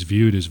is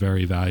viewed as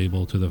very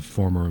valuable to the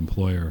former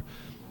employer.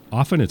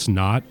 Often it's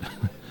not.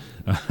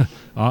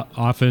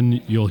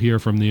 Often you'll hear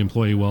from the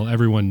employee, well,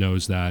 everyone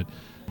knows that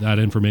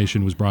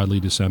information was broadly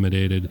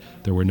disseminated.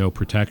 There were no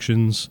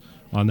protections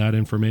on that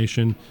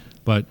information.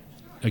 But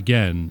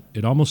again,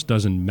 it almost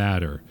doesn't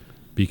matter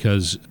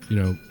because,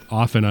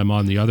 often I'm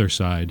on the other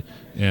side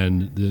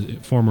and the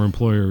former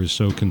employer is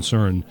so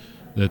concerned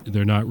that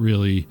they're not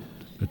really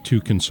too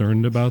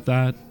concerned about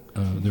that.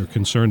 They're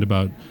concerned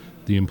about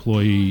the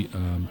employee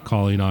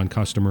calling on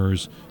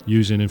customers,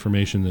 using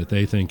information that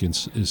they think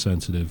is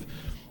sensitive.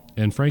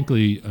 And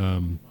frankly,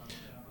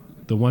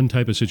 the one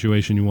type of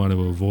situation you want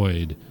to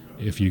avoid,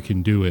 if you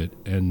can do it,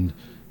 and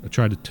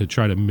try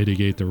to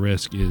mitigate the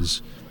risk,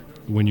 is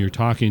when you're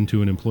talking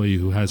to an employee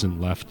who hasn't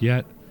left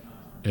yet,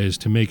 is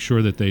to make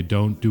sure that they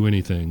don't do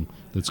anything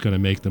that's going to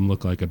make them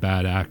look like a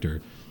bad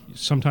actor.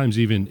 Sometimes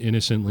even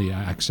innocently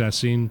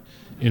accessing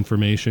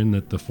information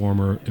that the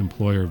former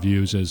employer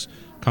views as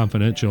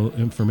confidential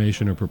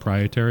information or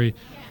proprietary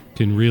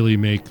can really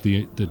make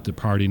the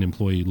departing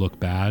employee look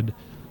bad.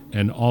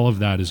 And all of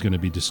that is going to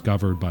be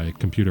discovered by a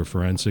computer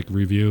forensic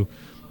review.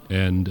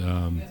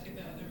 And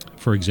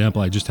for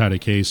example, I just had a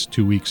case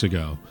 2 weeks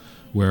ago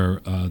where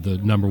the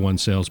number one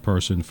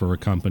salesperson for a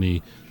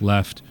company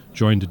left,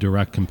 joined a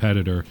direct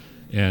competitor,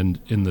 and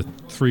in the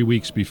 3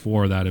 weeks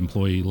before that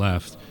employee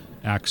left,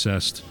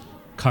 accessed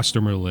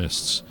customer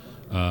lists,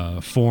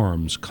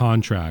 forms,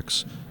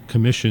 contracts,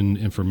 commission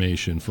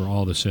information for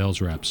all the sales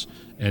reps,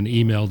 and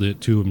emailed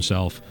it to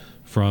himself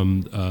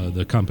from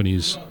the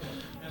company's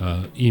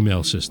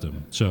email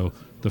system. So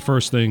the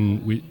first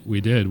thing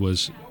we did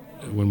was,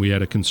 when we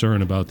had a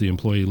concern about the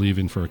employee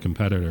leaving for a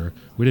competitor,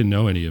 we didn't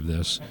know any of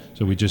this,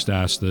 so we just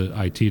asked the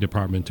IT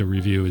department to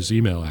review his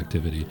email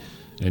activity.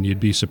 And you'd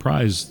be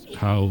surprised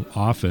how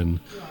often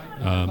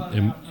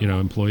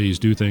employees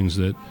do things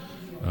that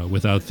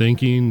without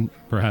thinking,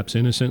 perhaps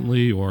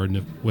innocently, or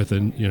with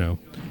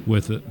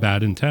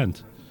bad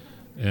intent,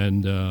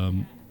 and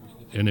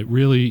it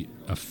really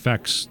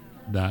affects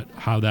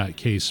how that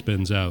case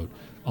spins out.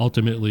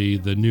 Ultimately,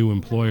 the new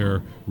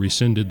employer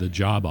rescinded the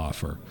job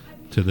offer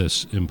to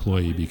this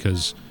employee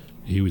because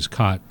he was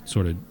caught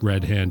sort of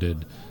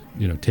red-handed,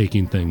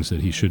 taking things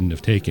that he shouldn't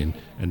have taken,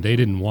 and they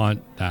didn't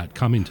want that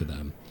coming to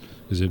them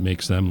because it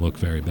makes them look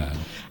very bad.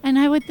 And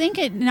I would think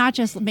it not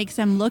just makes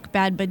them look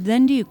bad, but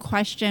then do you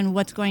question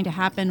what's going to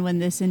happen when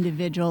this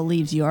individual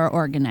leaves your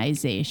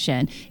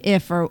organization,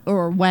 if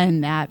or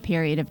when that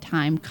period of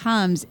time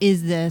comes?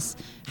 Is this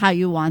how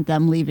you want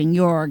them leaving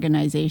your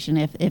organization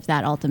if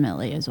that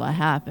ultimately is what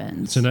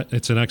happens?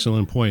 It's an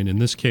excellent point. In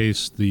this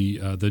case,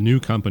 the new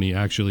company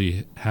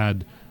actually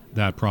had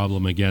that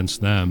problem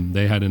against them.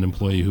 They had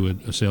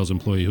a sales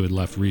employee who had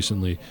left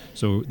recently,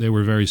 so they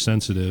were very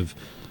sensitive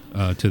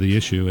to the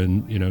issue,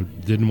 and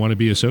didn't want to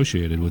be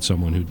associated with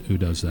someone who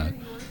does that.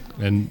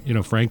 And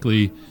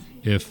frankly,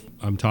 if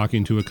I'm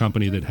talking to a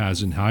company that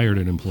hasn't hired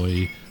an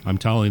employee, I'm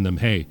telling them,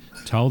 hey,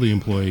 tell the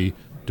employee,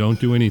 don't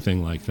do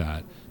anything like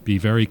that. Be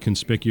very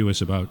conspicuous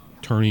about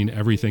turning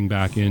everything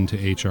back into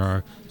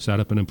HR, set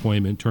up an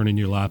appointment, turn in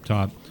your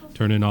laptop,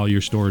 turn in all your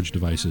storage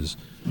devices,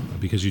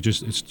 because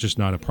it's just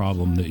not a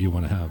problem that you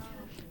want to have.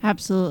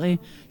 Absolutely.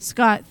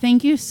 Scott,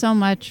 thank you so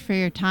much for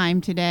your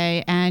time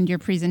today and your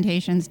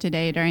presentations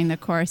today during the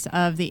course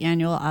of the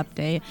annual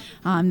update.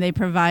 They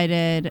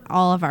provided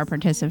all of our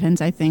participants,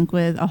 I think,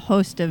 with a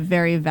host of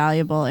very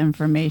valuable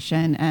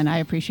information, and I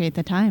appreciate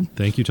the time.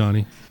 Thank you,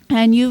 Tani.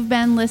 And you've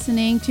been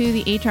listening to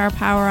the HR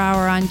Power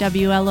Hour on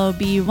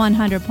WLOB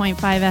 100.5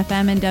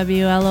 FM and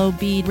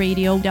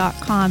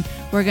WLOBradio.com.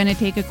 We're going to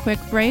take a quick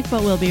break,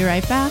 but we'll be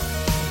right back.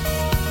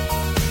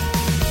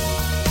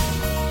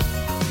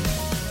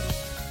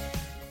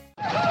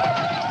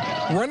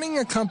 Running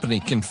a company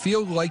can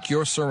feel like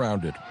you're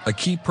surrounded. A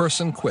key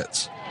person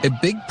quits. A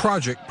big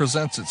project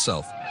presents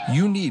itself.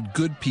 You need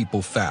good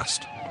people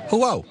fast.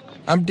 Hello,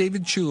 I'm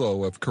David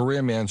Chulo of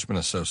Career Management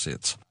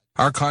Associates.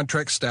 Our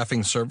contract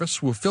staffing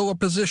service will fill a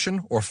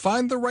position or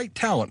find the right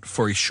talent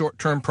for a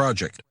short-term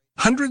project.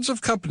 Hundreds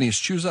of companies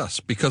choose us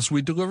because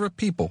we deliver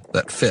people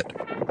that fit.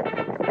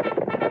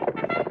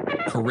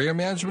 Career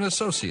Management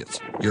Associates,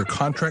 your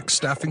contract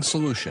staffing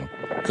solution.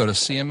 go to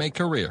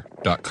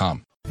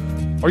cmacareer.com.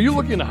 Are you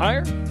looking to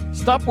hire?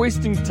 Stop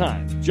wasting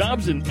time.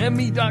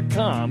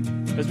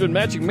 JobsInME.com has been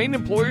matching Maine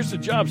employers to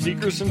job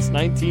seekers since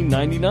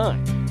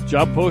 1999.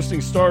 Job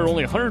postings start at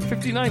only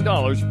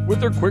 $159 with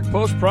their Quick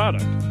Post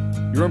product.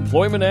 Your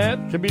employment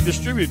ad can be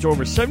distributed to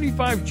over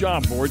 75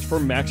 job boards for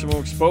maximum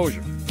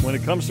exposure. When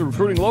it comes to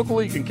recruiting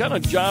locally, you can count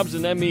on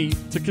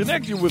JobsInME to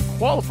connect you with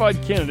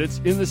qualified candidates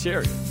in this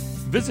area.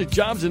 Visit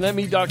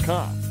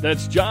JobsInME.com.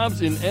 That's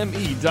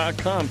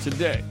JobsInME.com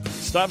today.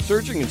 Stop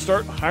searching and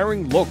start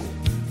hiring locally.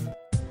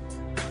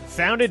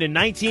 Founded in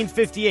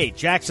 1958,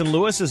 Jackson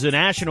Lewis is a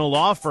national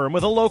law firm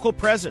with a local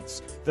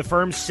presence. The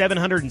firm's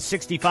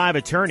 765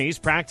 attorneys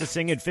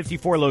practicing in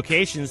 54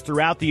 locations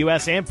throughout the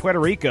U.S. and Puerto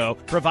Rico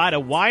provide a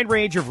wide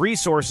range of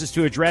resources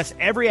to address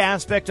every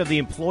aspect of the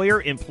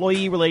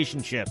employer-employee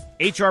relationship.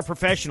 HR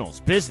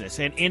professionals, business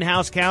and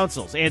in-house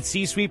counsels, and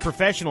C-suite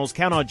professionals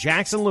count on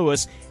Jackson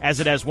Lewis as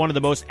it has one of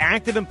the most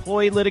active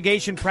employee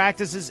litigation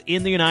practices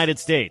in the United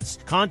States.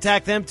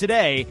 Contact them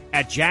today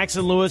at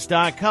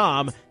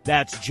jacksonlewis.com.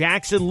 That's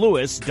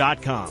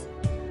jacksonlewis.com.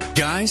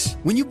 Guys,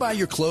 when you buy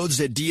your clothes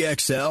at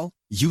DXL,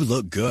 you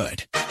look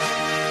good.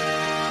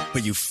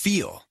 But you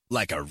feel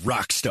like a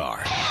rock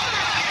star.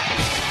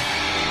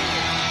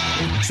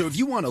 So if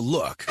you want to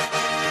look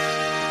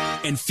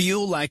and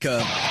feel like a...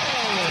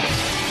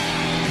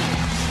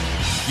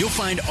 You'll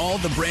find all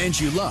the brands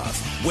you love,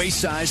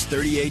 waist size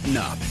 38 and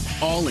up,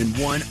 all in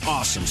one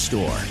awesome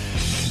store.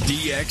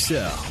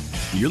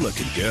 DXL. You're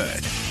looking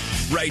good.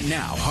 Right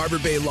now, Harbor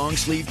Bay long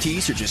sleeve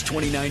tees are just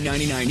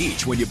 $29.99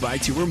 each when you buy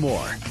 2 or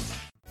more.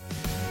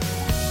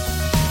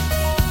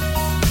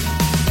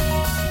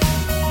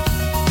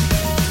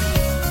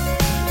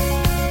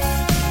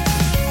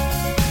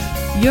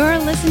 You're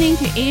listening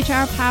to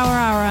HR Power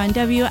Hour on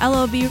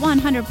WLOB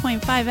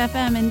 100.5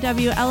 FM and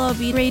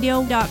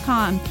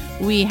WLOBradio.com.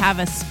 We have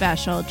a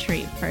special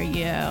treat for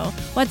you.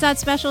 What's that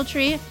special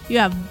treat? You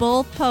have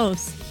both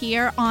hosts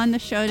here on the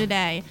show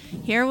today.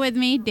 Here with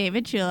me,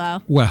 David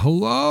Chulo. Well,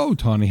 hello,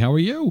 Tawny. How are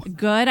you?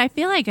 Good. I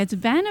feel like it's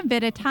been a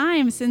bit of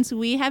time since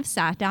we have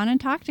sat down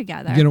and talked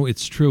together. You know,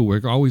 it's true.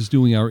 We're always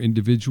doing our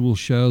individual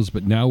shows,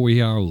 but now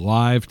we are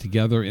live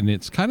together, and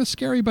it's kind of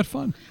scary but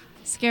fun.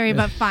 Scary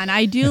but fun.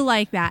 I do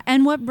like that.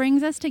 And what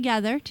brings us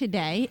together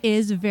today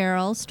is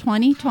Veryl's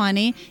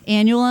 2020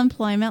 Annual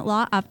Employment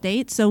Law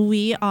Update. So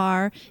we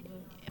are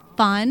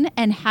fun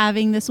and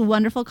having this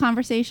wonderful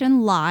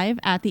conversation live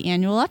at the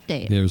annual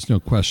update. There's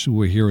no question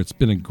we're here. It's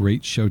been a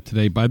great show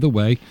today. By the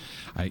way,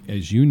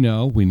 as you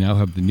know, we now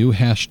have the new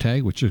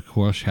hashtag, which of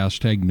course,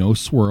 hashtag no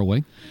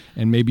swirling.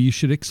 And maybe you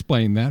should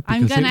explain that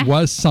because it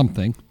was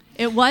something.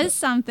 It was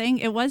something.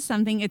 It was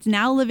something. It's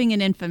now living in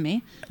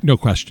infamy. No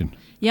question.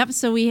 Yep.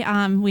 So we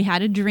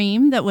had a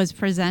dream that was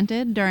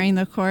presented during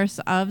the course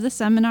of the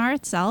seminar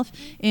itself,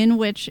 in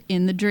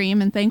the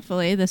dream, and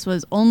thankfully this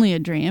was only a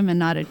dream and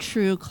not a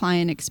true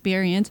client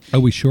experience. Are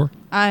we sure?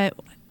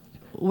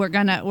 We're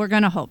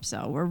gonna hope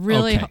so. We're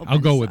really hoping. I'll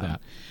go with that.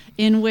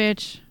 In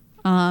which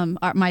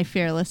my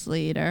fearless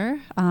leader,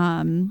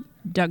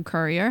 Doug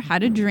Courier,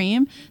 had a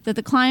dream that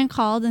the client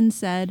called and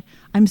said,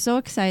 "I'm so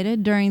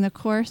excited during the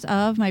course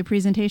of my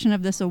presentation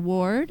of this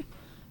award."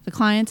 The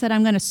client said,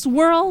 "I'm going to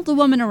swirl the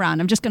woman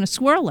around. I'm just going to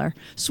swirl her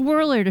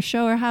to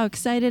show her how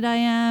excited I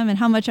am and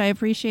how much I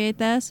appreciate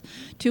this."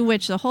 To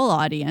which the whole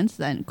audience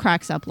then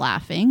cracks up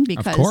laughing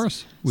because, of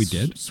course, we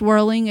did.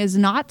 Swirling is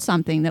not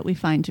something that we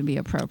find to be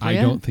appropriate.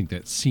 I don't think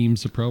that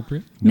seems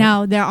appropriate. No.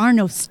 Now, there are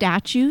no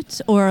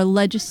statutes or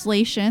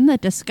legislation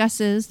that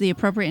discusses the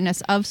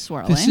appropriateness of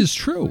swirling. This is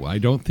true. I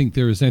don't think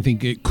there is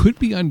anything. It could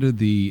be under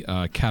the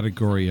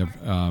category of,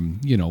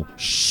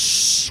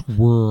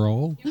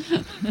 swirl.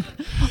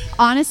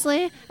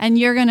 Honestly, and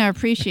you're going to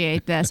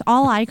appreciate this,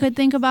 all I could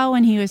think about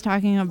when he was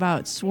talking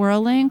about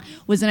swirling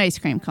was an ice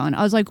cream cone.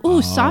 I was like,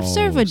 ooh, soft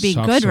serve would be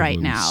good right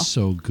now.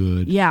 So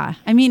good. Yeah.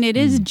 I mean, it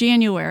is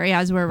January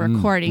as we're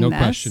recording this. No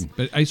question.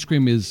 But ice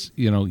cream is,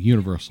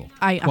 universal.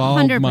 I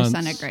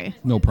 100% agree.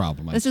 No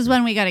problem. This is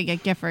when we got to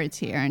get Giffords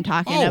here and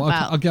talking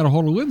about... I'll get a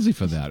hold of Lindsay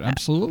for that.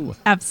 Absolutely.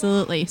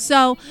 Absolutely.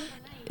 So...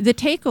 the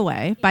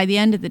takeaway by the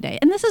end of the day,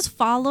 and this is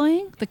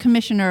following the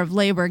Commissioner of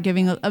Labor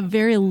giving a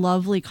very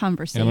lovely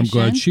conversation. And I'm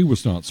glad she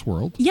was not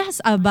swirled. Yes,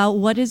 about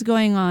what is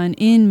going on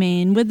in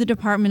Maine with the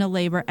Department of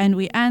Labor, and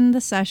we end the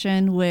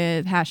session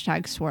with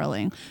hashtag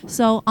swirling.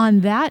 So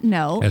on that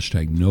note...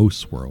 hashtag no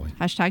swirling.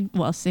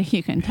 Well, see,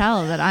 you can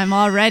tell that I'm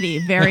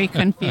already very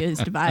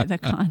confused by the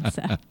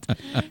concept.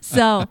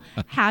 So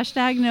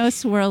hashtag no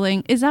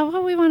swirling. Is that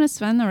what we want to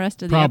spend the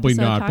rest of the Probably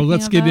episode not, but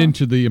let's get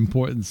into the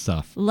important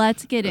stuff.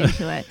 Let's get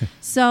into it.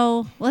 So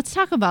let's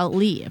talk about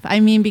leave. I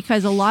mean,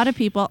 because a lot of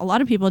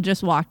people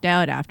just walked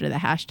out after the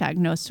hashtag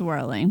no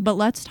swirling. But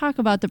let's talk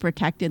about the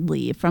protected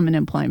leave from an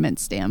employment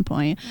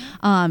standpoint.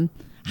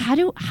 How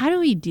do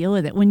we deal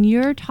with it when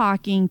you're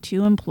talking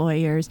to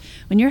employers,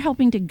 when you're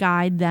helping to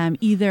guide them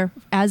either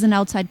as an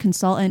outside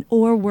consultant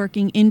or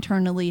working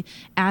internally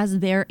as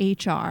their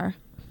HR?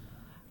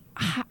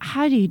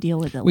 how do you deal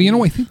with it? Well, you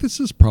know, I think this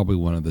is probably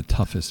one of the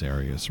toughest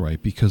areas,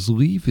 right? Because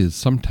leave is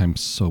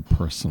sometimes so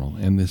personal,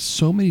 and there's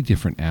so many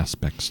different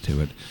aspects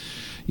to it.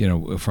 You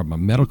know, from a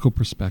medical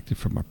perspective,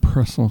 from a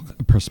personal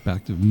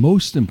perspective,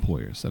 most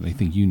employers, and I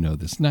think you know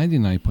this,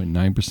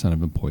 99.9%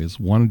 of employers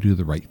want to do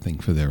the right thing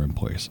for their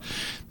employers.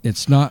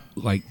 It's not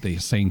like they're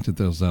saying to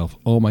themselves,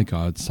 oh my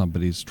God,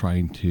 somebody's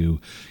trying to,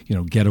 you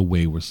know, get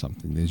away with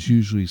something. There's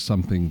usually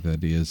something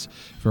that is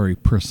very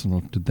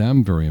personal to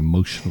them, very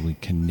emotionally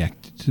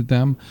connected to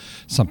them,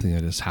 something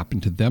that has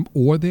happened to them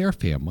or their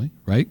family,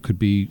 right? Could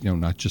be, you know,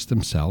 not just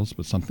themselves,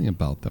 but something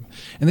about them.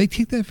 And they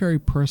take that very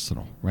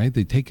personal, right?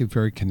 They take it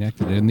very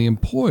connected. And the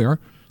employer,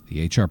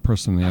 the HR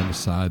person on the other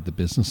side, the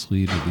business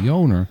leader, the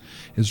owner,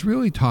 is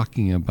really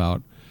talking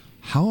about,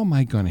 how am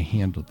I going to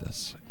handle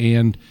this?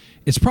 And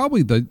it's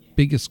probably the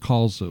biggest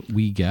calls that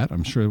we get.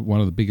 I'm sure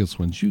one of the biggest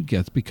ones you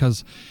get,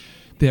 because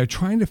they're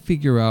trying to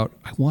figure out,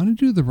 I want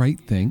to do the right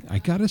thing. I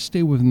got to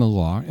stay within the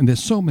law. And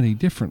there's so many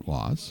different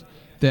laws,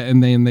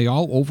 and they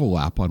all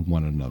overlap on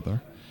one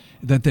another,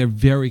 that they're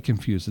very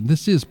confused. And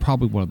this is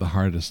probably one of the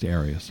hardest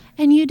areas.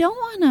 And you don't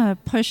want to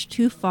push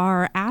too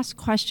far or ask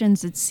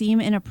questions that seem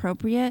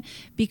inappropriate,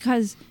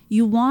 because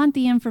you want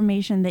the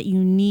information that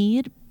you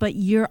need, but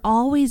you're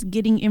always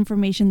getting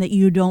information that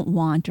you don't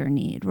want or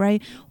need,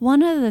 right?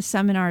 One of the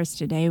seminars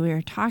today, we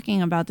were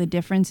talking about the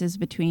differences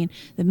between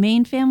the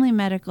Maine Family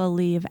Medical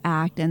Leave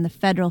Act and the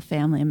Federal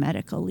Family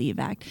Medical Leave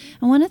Act.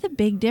 And one of the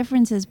big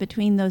differences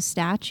between those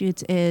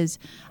statutes is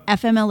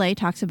FMLA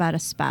talks about a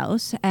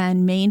spouse,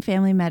 and Maine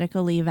Family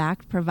Medical Leave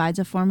Act provides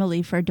a form of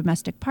leave for a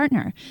domestic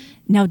partner.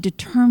 Now,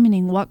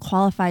 determining what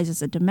qualifies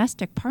as a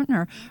domestic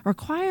partner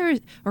requires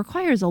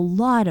a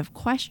lot of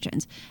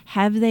questions.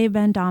 Have they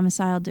been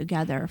domiciled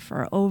together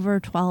for over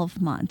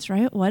 12 months,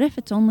 right? What if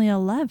it's only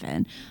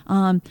 11?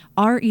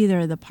 Are either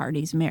of the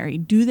parties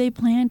married? Do they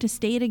plan to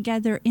stay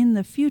together in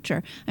the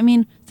future? I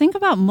mean, think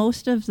about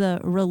most of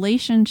the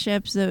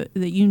relationships that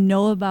you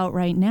know about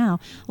right now.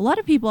 A lot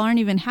of people aren't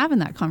even having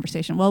that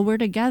conversation. Well, we're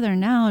together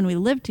now and we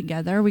live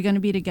together. Are we going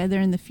to be together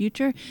in the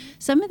future?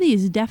 Some of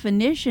these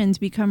definitions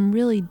become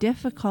really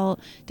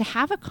difficult to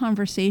have a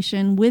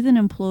conversation with an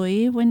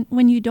employee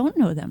when you don't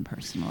know them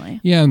personally.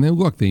 Yeah, and then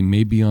look, they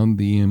may be on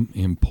the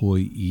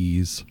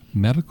employee's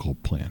medical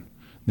plan.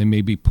 They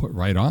may be put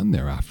right on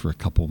there after a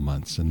couple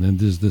months. And then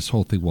there's this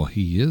whole thing, well,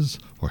 he is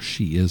or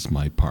she is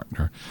my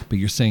partner. But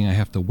you're saying I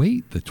have to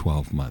wait the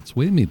 12 months.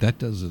 Wait a minute, that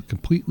does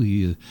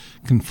completely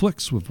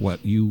conflicts with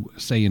what you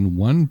say in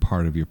one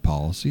part of your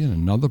policy, and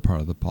another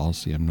part of the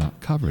policy I'm not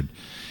covered.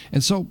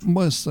 And so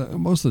most of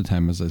the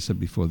time, as I said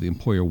before, the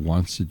employer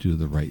wants to do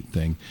the right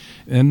thing.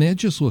 And they're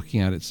just looking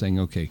at it saying,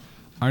 okay,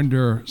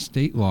 under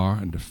state law,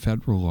 under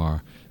federal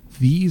law,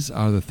 these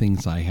are the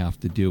things I have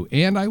to do.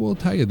 And I will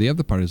tell you, the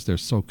other part is they're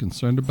so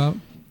concerned about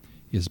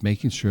is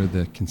making sure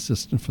they're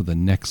consistent for the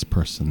next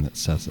person that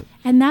says it.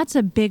 And that's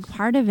a big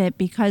part of it,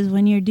 because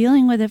when you're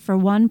dealing with it for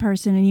one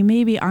person and you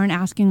maybe aren't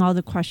asking all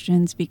the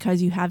questions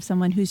because you have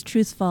someone who's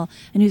truthful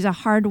and who's a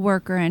hard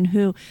worker and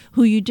who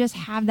you just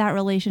have that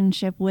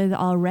relationship with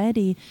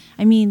already,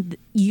 I mean,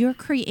 you're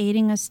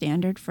creating a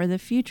standard for the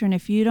future. And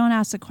if you don't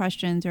ask the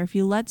questions, or if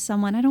you let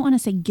someone, I don't want to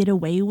say get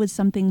away with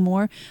something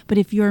more, but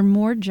if you're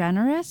more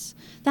generous,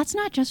 that's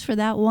not just for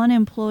that one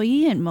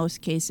employee in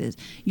most cases.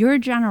 Your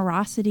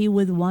generosity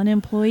with one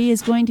employee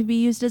is going to be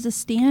used as a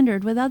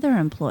standard with other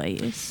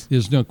employees.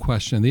 There's no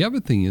question. The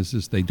other thing is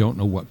they don't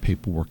know what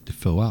paperwork to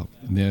fill out.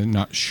 And they're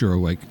not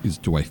sure,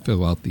 do I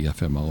fill out the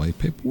FMLA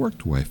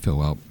paperwork? Do I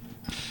fill out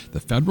the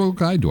federal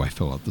guide? Do I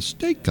fill out the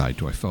state guide?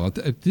 Do I fill out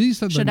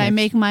these? Should I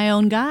make my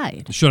own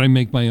guide? Should I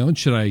make my own?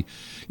 Should I,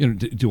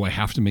 do I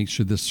have to make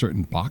sure there's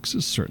certain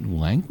boxes, certain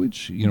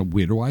language?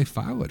 Where do I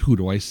file it? Who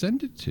do I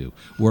send it to?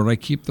 Where do I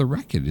keep the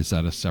record? Is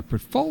that a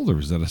separate folder?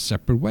 Is that a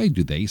separate way?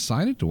 Do they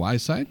sign it? Do I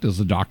sign it? Does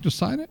the doctor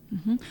sign it?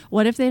 Mm-hmm.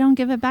 What if they don't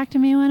give it back to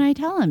me when I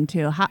tell them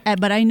to?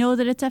 But I know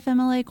that it's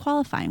FMLA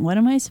qualifying. What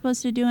am I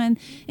supposed to do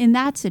in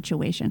that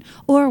situation?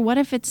 Or what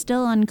if it's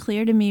still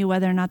unclear to me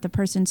whether or not the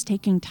person's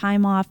taking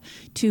time off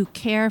to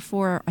care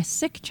for a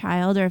sick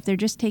child, or if they're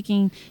just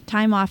taking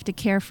time off to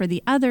care for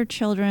the other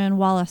children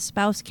while a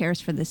spouse cares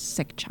for this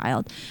sick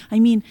child? I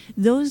mean,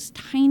 those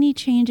tiny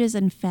changes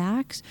in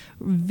facts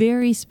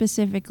very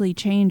specifically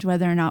change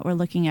whether or not we're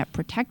looking at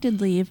protected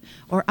leave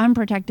or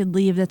unprotected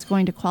leave that's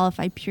going to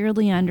qualify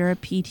purely under a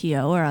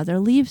PTO or other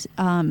leaves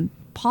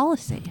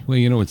policy.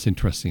 Well, what's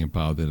interesting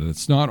about it,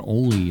 it's not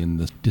only in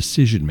the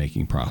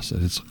decision-making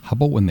process. It's how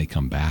about when they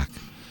come back?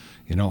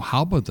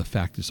 How about the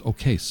fact is,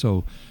 okay,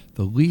 so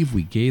the leave,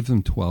 we gave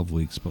them 12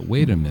 weeks, but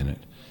wait a minute.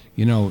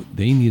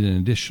 They need an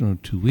additional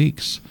 2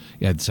 weeks.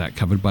 Is that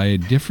covered by a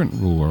different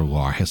rule or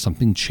law? Has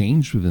something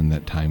changed within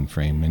that time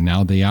frame, and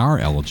now they are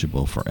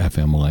eligible for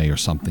FMLA or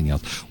something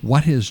else?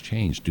 What has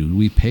changed? Do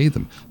we pay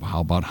them?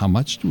 How about how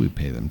much do we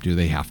pay them? Do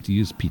they have to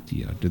use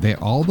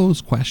PTO? All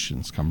those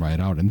questions come right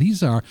out, and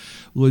these are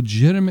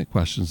legitimate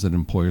questions that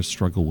employers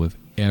struggle with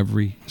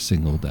every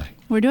single day.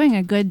 We're doing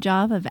a good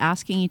job of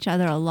asking each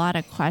other a lot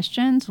of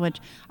questions, which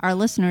our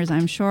listeners,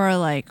 I'm sure, are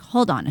like,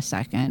 hold on a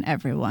second,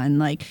 everyone.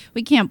 Like,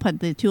 we can't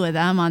put the two of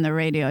them on the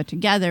radio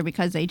together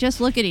because they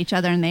just look at each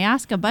other and they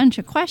ask a bunch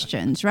of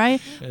questions, right?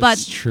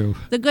 That's true.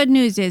 The good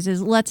news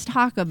is let's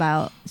talk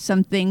about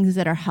some things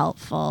that are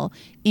helpful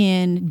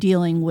in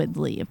dealing with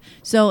leave.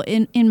 So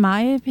in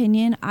my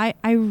opinion,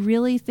 I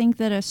really think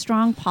that a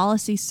strong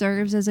policy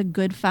serves as a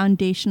good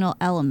foundational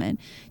element.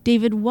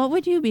 David, what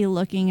would you be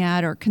looking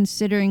at or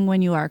considering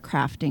when you are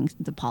crafting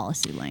the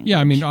policy language? Yeah,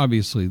 I mean,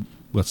 obviously,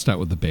 let's start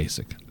with the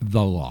basic,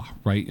 the law,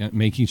 right?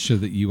 Making sure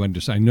that you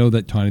understand. I know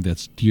that, Tawny,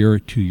 that's dear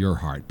to your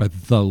heart,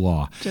 but the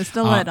law. Just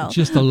a little.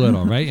 Just a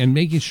little, right? And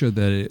making sure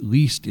that at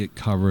least it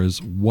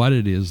covers what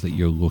it is that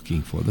you're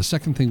looking for. The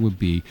second thing would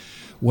be,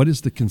 what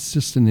is the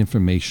consistent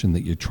information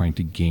that you're trying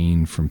to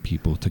gain from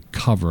people to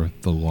cover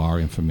the law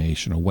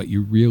information, or what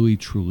you really,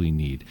 truly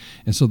need?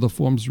 And so the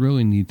forms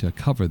really need to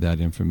cover that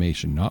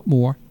information, not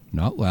more,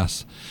 not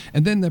less.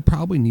 And then there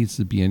probably needs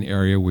to be an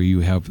area where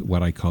you have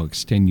what I call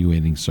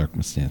extenuating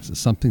circumstances,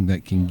 something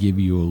that can give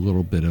you a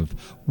little bit of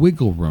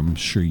wiggle room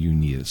should you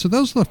need it. So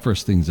those are the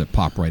first things that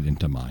pop right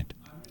into mind.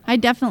 I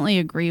definitely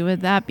agree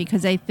with that,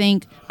 because I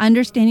think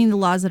understanding the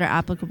laws that are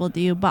applicable to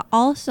you, but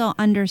also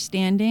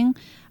understanding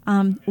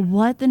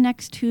what the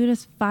next 2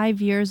 to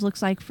 5 years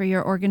looks like for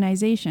your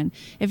organization.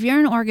 If you're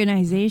an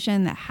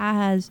organization that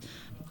has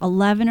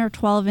 11 or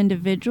 12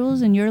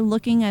 individuals and you're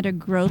looking at a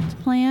growth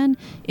plan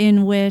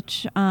in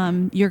which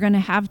you're going to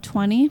have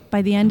 20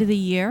 by the end of the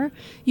year,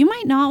 you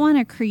might not want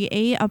to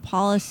create a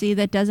policy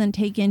that doesn't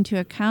take into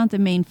account the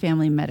Maine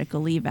Family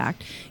Medical Leave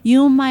Act.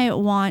 You might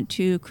want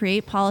to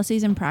create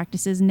policies and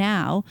practices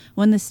now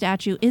when the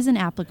statute isn't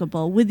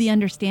applicable, with the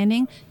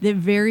understanding that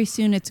very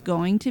soon it's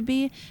going to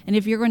be. And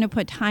if you're going to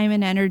put time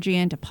and energy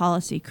into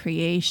policy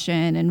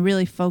creation and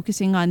really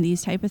focusing on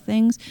these type of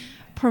things,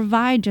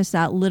 provide just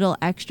that little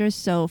extra,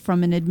 so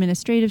from an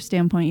administrative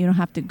standpoint, you don't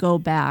have to go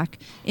back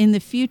in the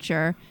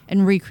future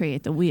and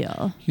recreate the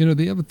wheel. You know,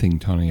 the other thing,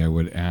 Tony, I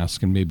would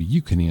ask, and maybe you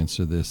can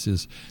answer this,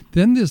 is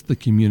then there's the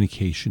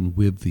communication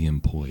with the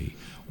employee.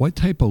 What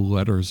type of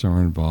letters are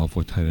involved?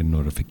 What type of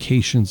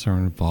notifications are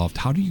involved?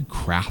 How do you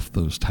craft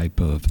those type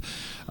of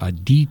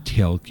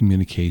detailed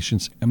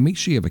communications? And make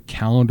sure you have a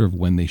calendar of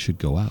when they should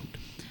go out.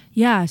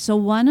 Yeah, so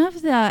one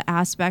of the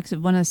aspects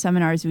of one of the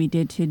seminars we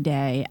did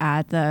today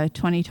at the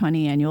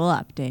 2020 annual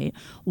update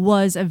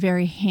was a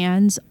very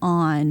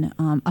hands-on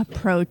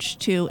approach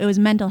to, it was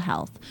mental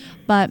health.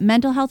 But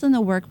mental health in the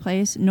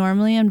workplace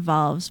normally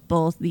involves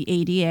both the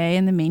ADA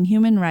and the Maine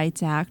Human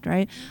Rights Act,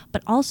 right?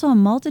 But also a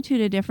multitude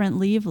of different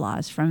leave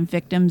laws, from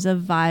victims of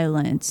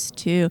violence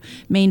to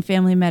Maine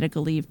Family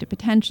Medical Leave to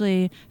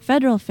potentially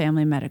Federal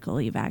Family Medical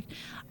Leave Act.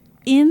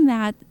 In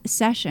that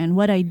session,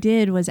 what I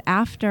did was,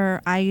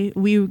 after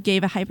we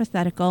gave a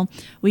hypothetical,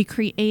 we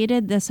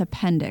created this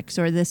appendix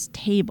or this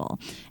table.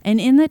 And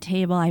in the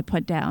table, I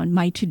put down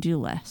my to-do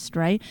list,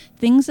 right?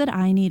 Things that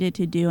I needed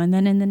to do. And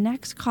then in the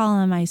next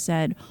column, I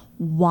said,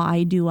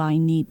 why do I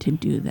need to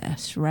do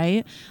this,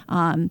 right?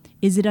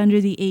 Is it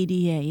under the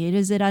ADA?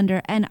 Is it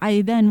under, and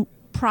I then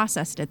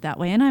processed it that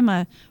way. And I'm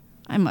a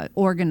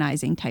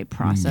organizing type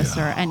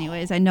processor.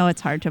 Anyways, I know it's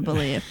hard to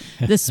believe.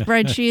 The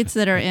spreadsheets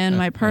that are in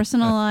my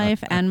personal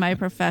life and my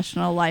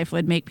professional life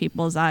would make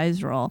people's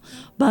eyes roll.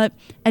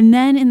 And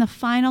then in the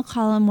final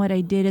column, what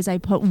I did is I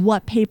put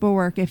what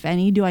paperwork, if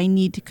any, do I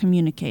need to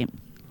communicate.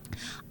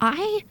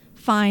 I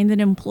find that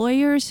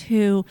employers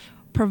who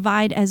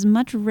provide as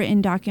much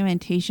written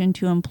documentation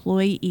to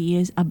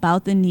employees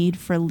about the need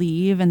for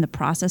leave and the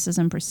processes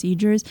and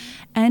procedures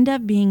end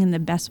up being in the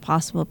best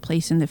possible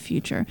place in the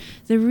future.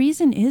 The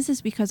reason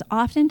is because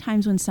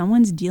oftentimes when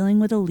someone's dealing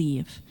with a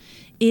leave,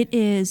 it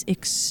is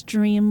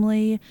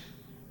extremely,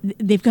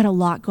 they've got a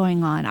lot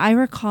going on. I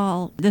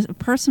recall this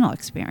personal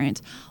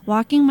experience,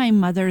 walking my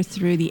mother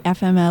through the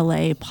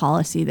FMLA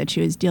policy that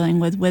she was dealing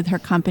with her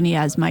company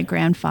as my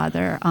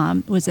grandfather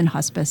was in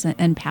hospice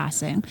and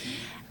passing.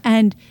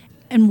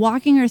 And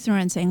walking her through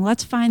and saying,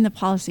 let's find the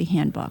policy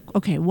handbook.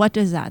 Okay, what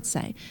does that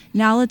say?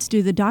 Now let's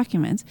do the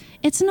documents.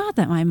 It's not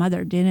that my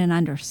mother didn't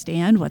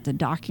understand what the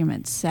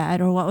document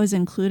said or what was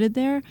included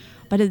there,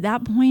 but at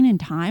that point in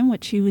time,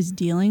 what she was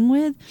dealing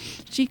with,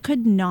 she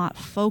could not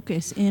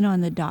focus in on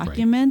the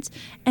documents.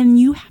 Right. And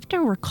you have to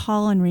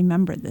recall and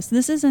remember this.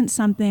 This isn't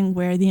something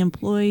where the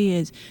employee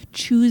is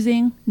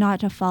choosing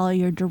not to follow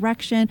your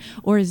direction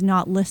or is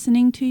not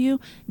listening to you.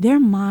 Their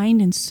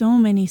mind in so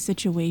many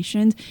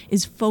situations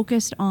is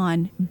focused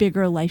on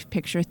bigger life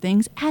picture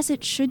things, as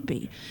it should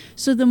be.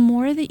 So the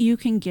more that you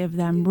can give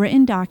them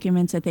written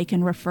documents that they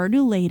can refer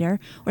to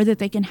later, or that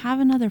they can have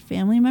another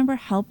family member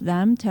help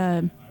them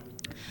to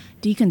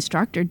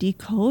deconstruct or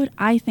decode,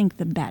 I think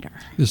the better.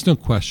 There's no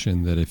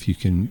question that if you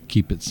can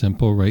keep it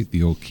simple, right,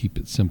 the old keep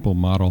it simple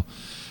model.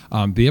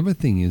 The other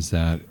thing is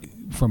that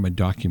from a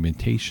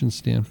documentation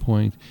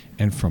standpoint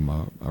and from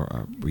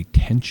a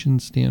retention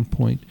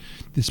standpoint,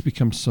 this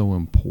becomes so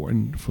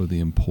important for the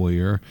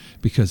employer,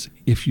 because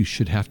if you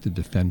should have to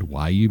defend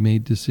why you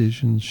made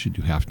decisions, should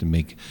you have to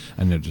make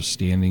an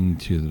understanding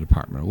to the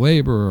Department of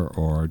Labor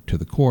or to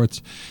the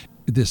courts,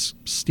 this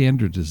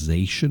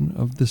standardization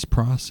of this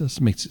process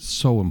makes it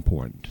so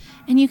important.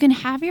 And you can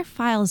have your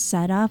files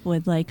set up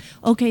with like,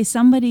 okay,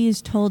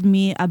 somebody's told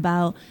me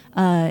about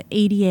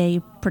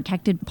ADA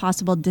protected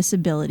possible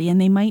disability and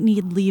they might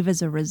need leave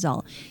as a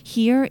result.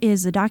 Here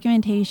is the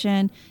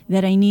documentation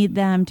that I need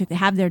them to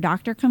have their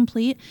doctor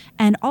complete,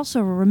 and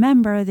also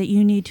remember that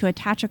you need to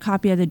attach a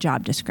copy of the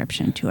job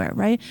description to it,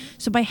 right?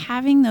 So by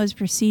having those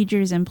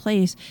procedures in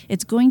place,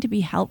 it's going to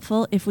be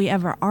helpful if we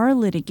ever are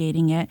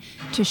litigating it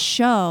to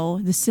show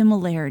the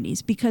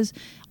similarities, because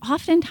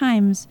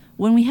oftentimes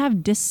when we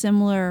have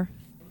dissimilar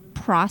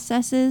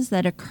processes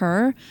that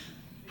occur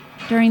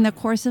during the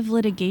course of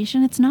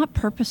litigation, it's not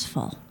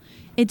purposeful.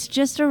 It's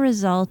just a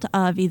result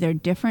of either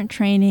different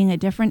training, a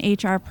different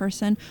HR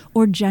person,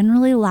 or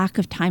generally lack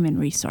of time and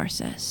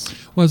resources.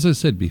 Well, as I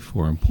said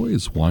before,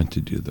 employees want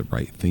to do the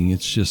right thing.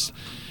 It's just,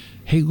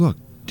 hey, look,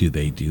 do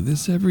they do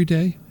this every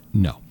day?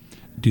 No.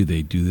 Do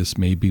they do this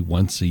maybe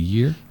once a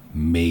year?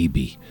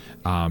 Maybe.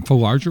 For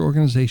larger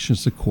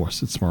organizations, of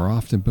course, it's more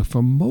often. But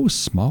for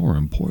most smaller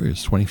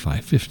employers,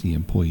 25, 50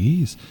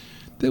 employees,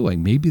 they're like,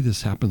 maybe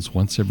this happens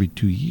once every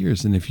 2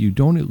 years. And if you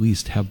don't at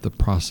least have the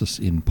process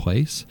in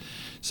place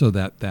so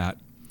that that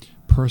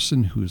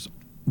person who's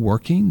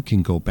working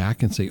can go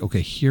back and say,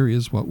 okay, here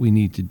is what we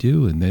need to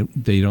do, and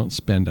they don't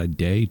spend a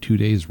day, 2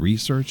 days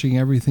researching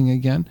everything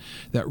again,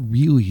 that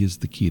really is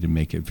the key to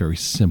make it very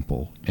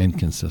simple and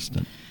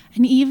consistent.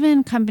 And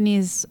even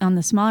companies on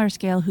the smaller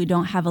scale who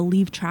don't have a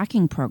leave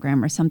tracking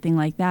program or something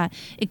like that,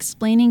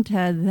 explaining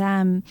to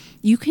them,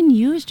 you can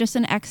use just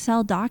an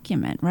Excel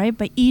document, right?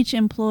 But each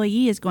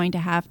employee is going to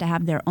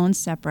have their own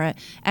separate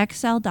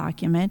Excel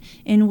document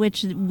in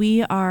which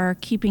we are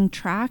keeping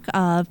track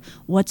of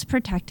what's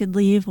protected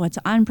leave, what's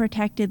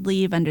unprotected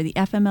leave under the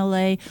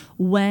FMLA,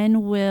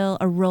 when will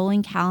a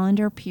rolling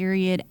calendar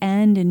period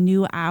end and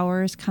new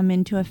hours come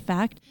into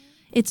effect.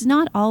 It's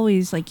not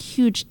always like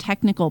huge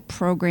technical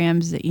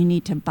programs that you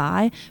need to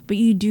buy, but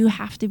you do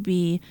have to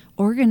be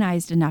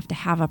organized enough to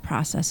have a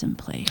process in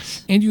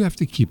place. And you have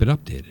to keep it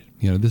updated.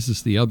 You know, this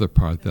is the other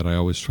part that I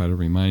always try to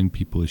remind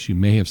people is you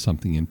may have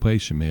something in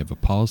place, you may have a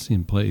policy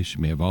in place,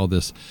 you may have all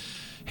this.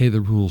 Hey,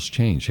 the rules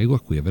change. Hey,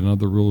 look, we have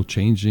another rule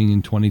changing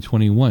in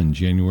 2021,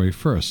 January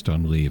 1st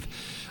on leave.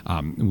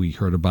 We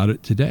heard about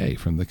it today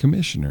from the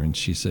commissioner, and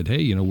she said,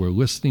 hey, we're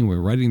listening, we're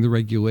writing the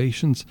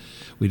regulations.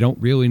 We don't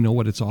really know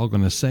what it's all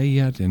going to say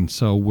yet, and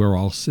so we're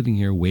all sitting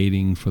here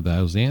waiting for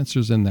those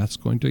answers, and that's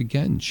going to,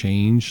 again,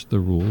 change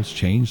the rules,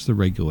 change the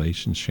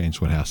regulations,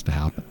 change what has to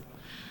happen.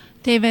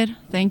 David,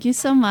 thank you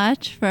so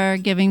much for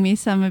giving me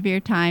some of your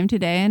time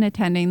today and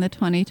attending the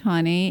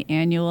 2020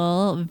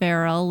 annual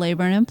VERL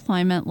Labor and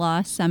Employment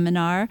Law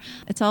Seminar.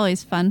 It's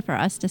always fun for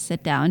us to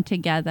sit down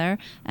together,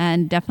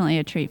 and definitely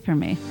a treat for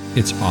me.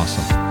 It's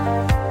awesome.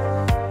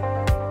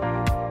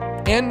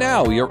 And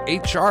now, your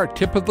HR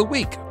Tip of the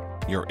Week.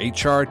 Your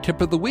HR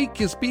Tip of the Week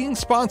is being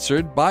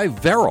sponsored by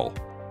VERL.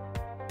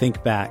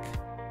 Think back.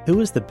 Who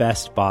was the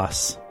best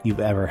boss you've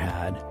ever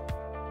had?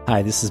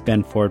 Hi, this is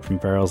Ben Ford from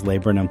VERL's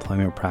Labor and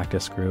Employment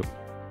Practice Group.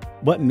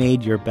 What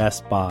made your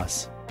best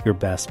boss your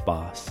best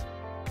boss?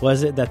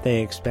 Was it that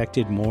they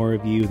expected more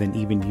of you than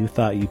even you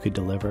thought you could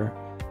deliver?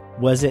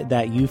 Was it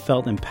that you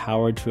felt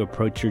empowered to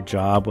approach your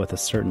job with a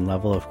certain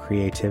level of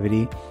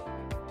creativity?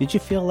 Did you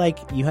feel like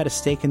you had a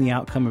stake in the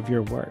outcome of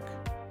your work?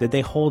 Did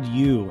they hold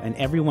you and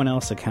everyone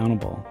else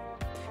accountable?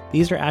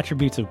 These are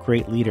attributes of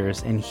great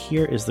leaders, and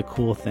here is the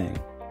cool thing.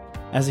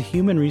 As a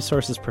human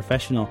resources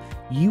professional,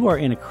 you are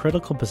in a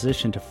critical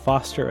position to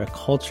foster a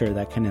culture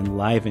that can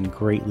enliven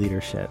great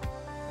leadership.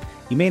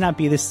 You may not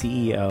be the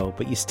CEO,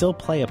 but you still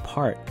play a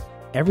part.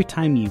 Every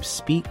time you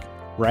speak,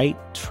 write,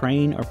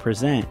 train, or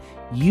present,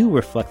 you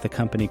reflect the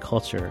company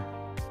culture.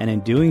 And in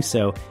doing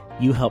so,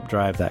 you help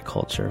drive that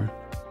culture.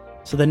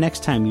 So the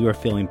next time you are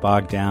feeling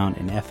bogged down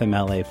in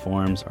FMLA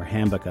forms or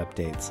handbook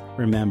updates,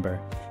 remember,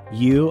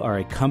 you are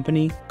a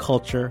company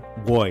culture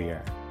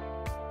warrior.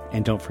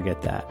 And don't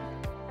forget that.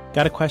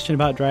 Got a question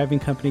about driving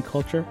company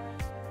culture?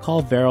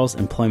 Call VERL's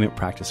Employment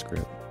Practice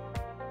Group.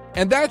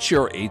 And that's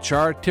your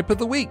HR Tip of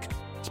the Week,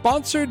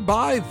 sponsored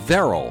by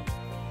VERL.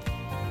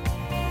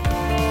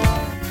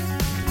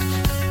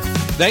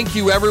 Thank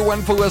you,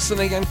 everyone, for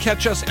listening, and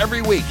catch us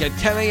every week at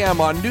 10 a.m.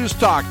 on News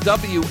Talk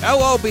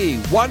WLOB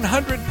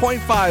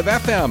 100.5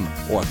 FM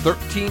or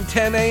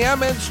 1310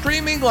 a.m. and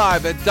streaming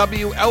live at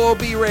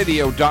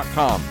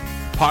WLOBradio.com.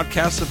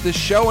 Podcasts of this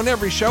show and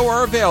every show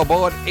are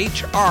available at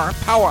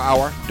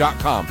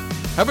hrpowerhour.com.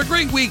 Have a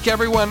great week,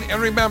 everyone,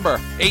 and remember,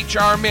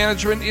 HR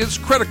management is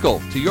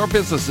critical to your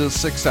business's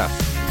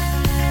success.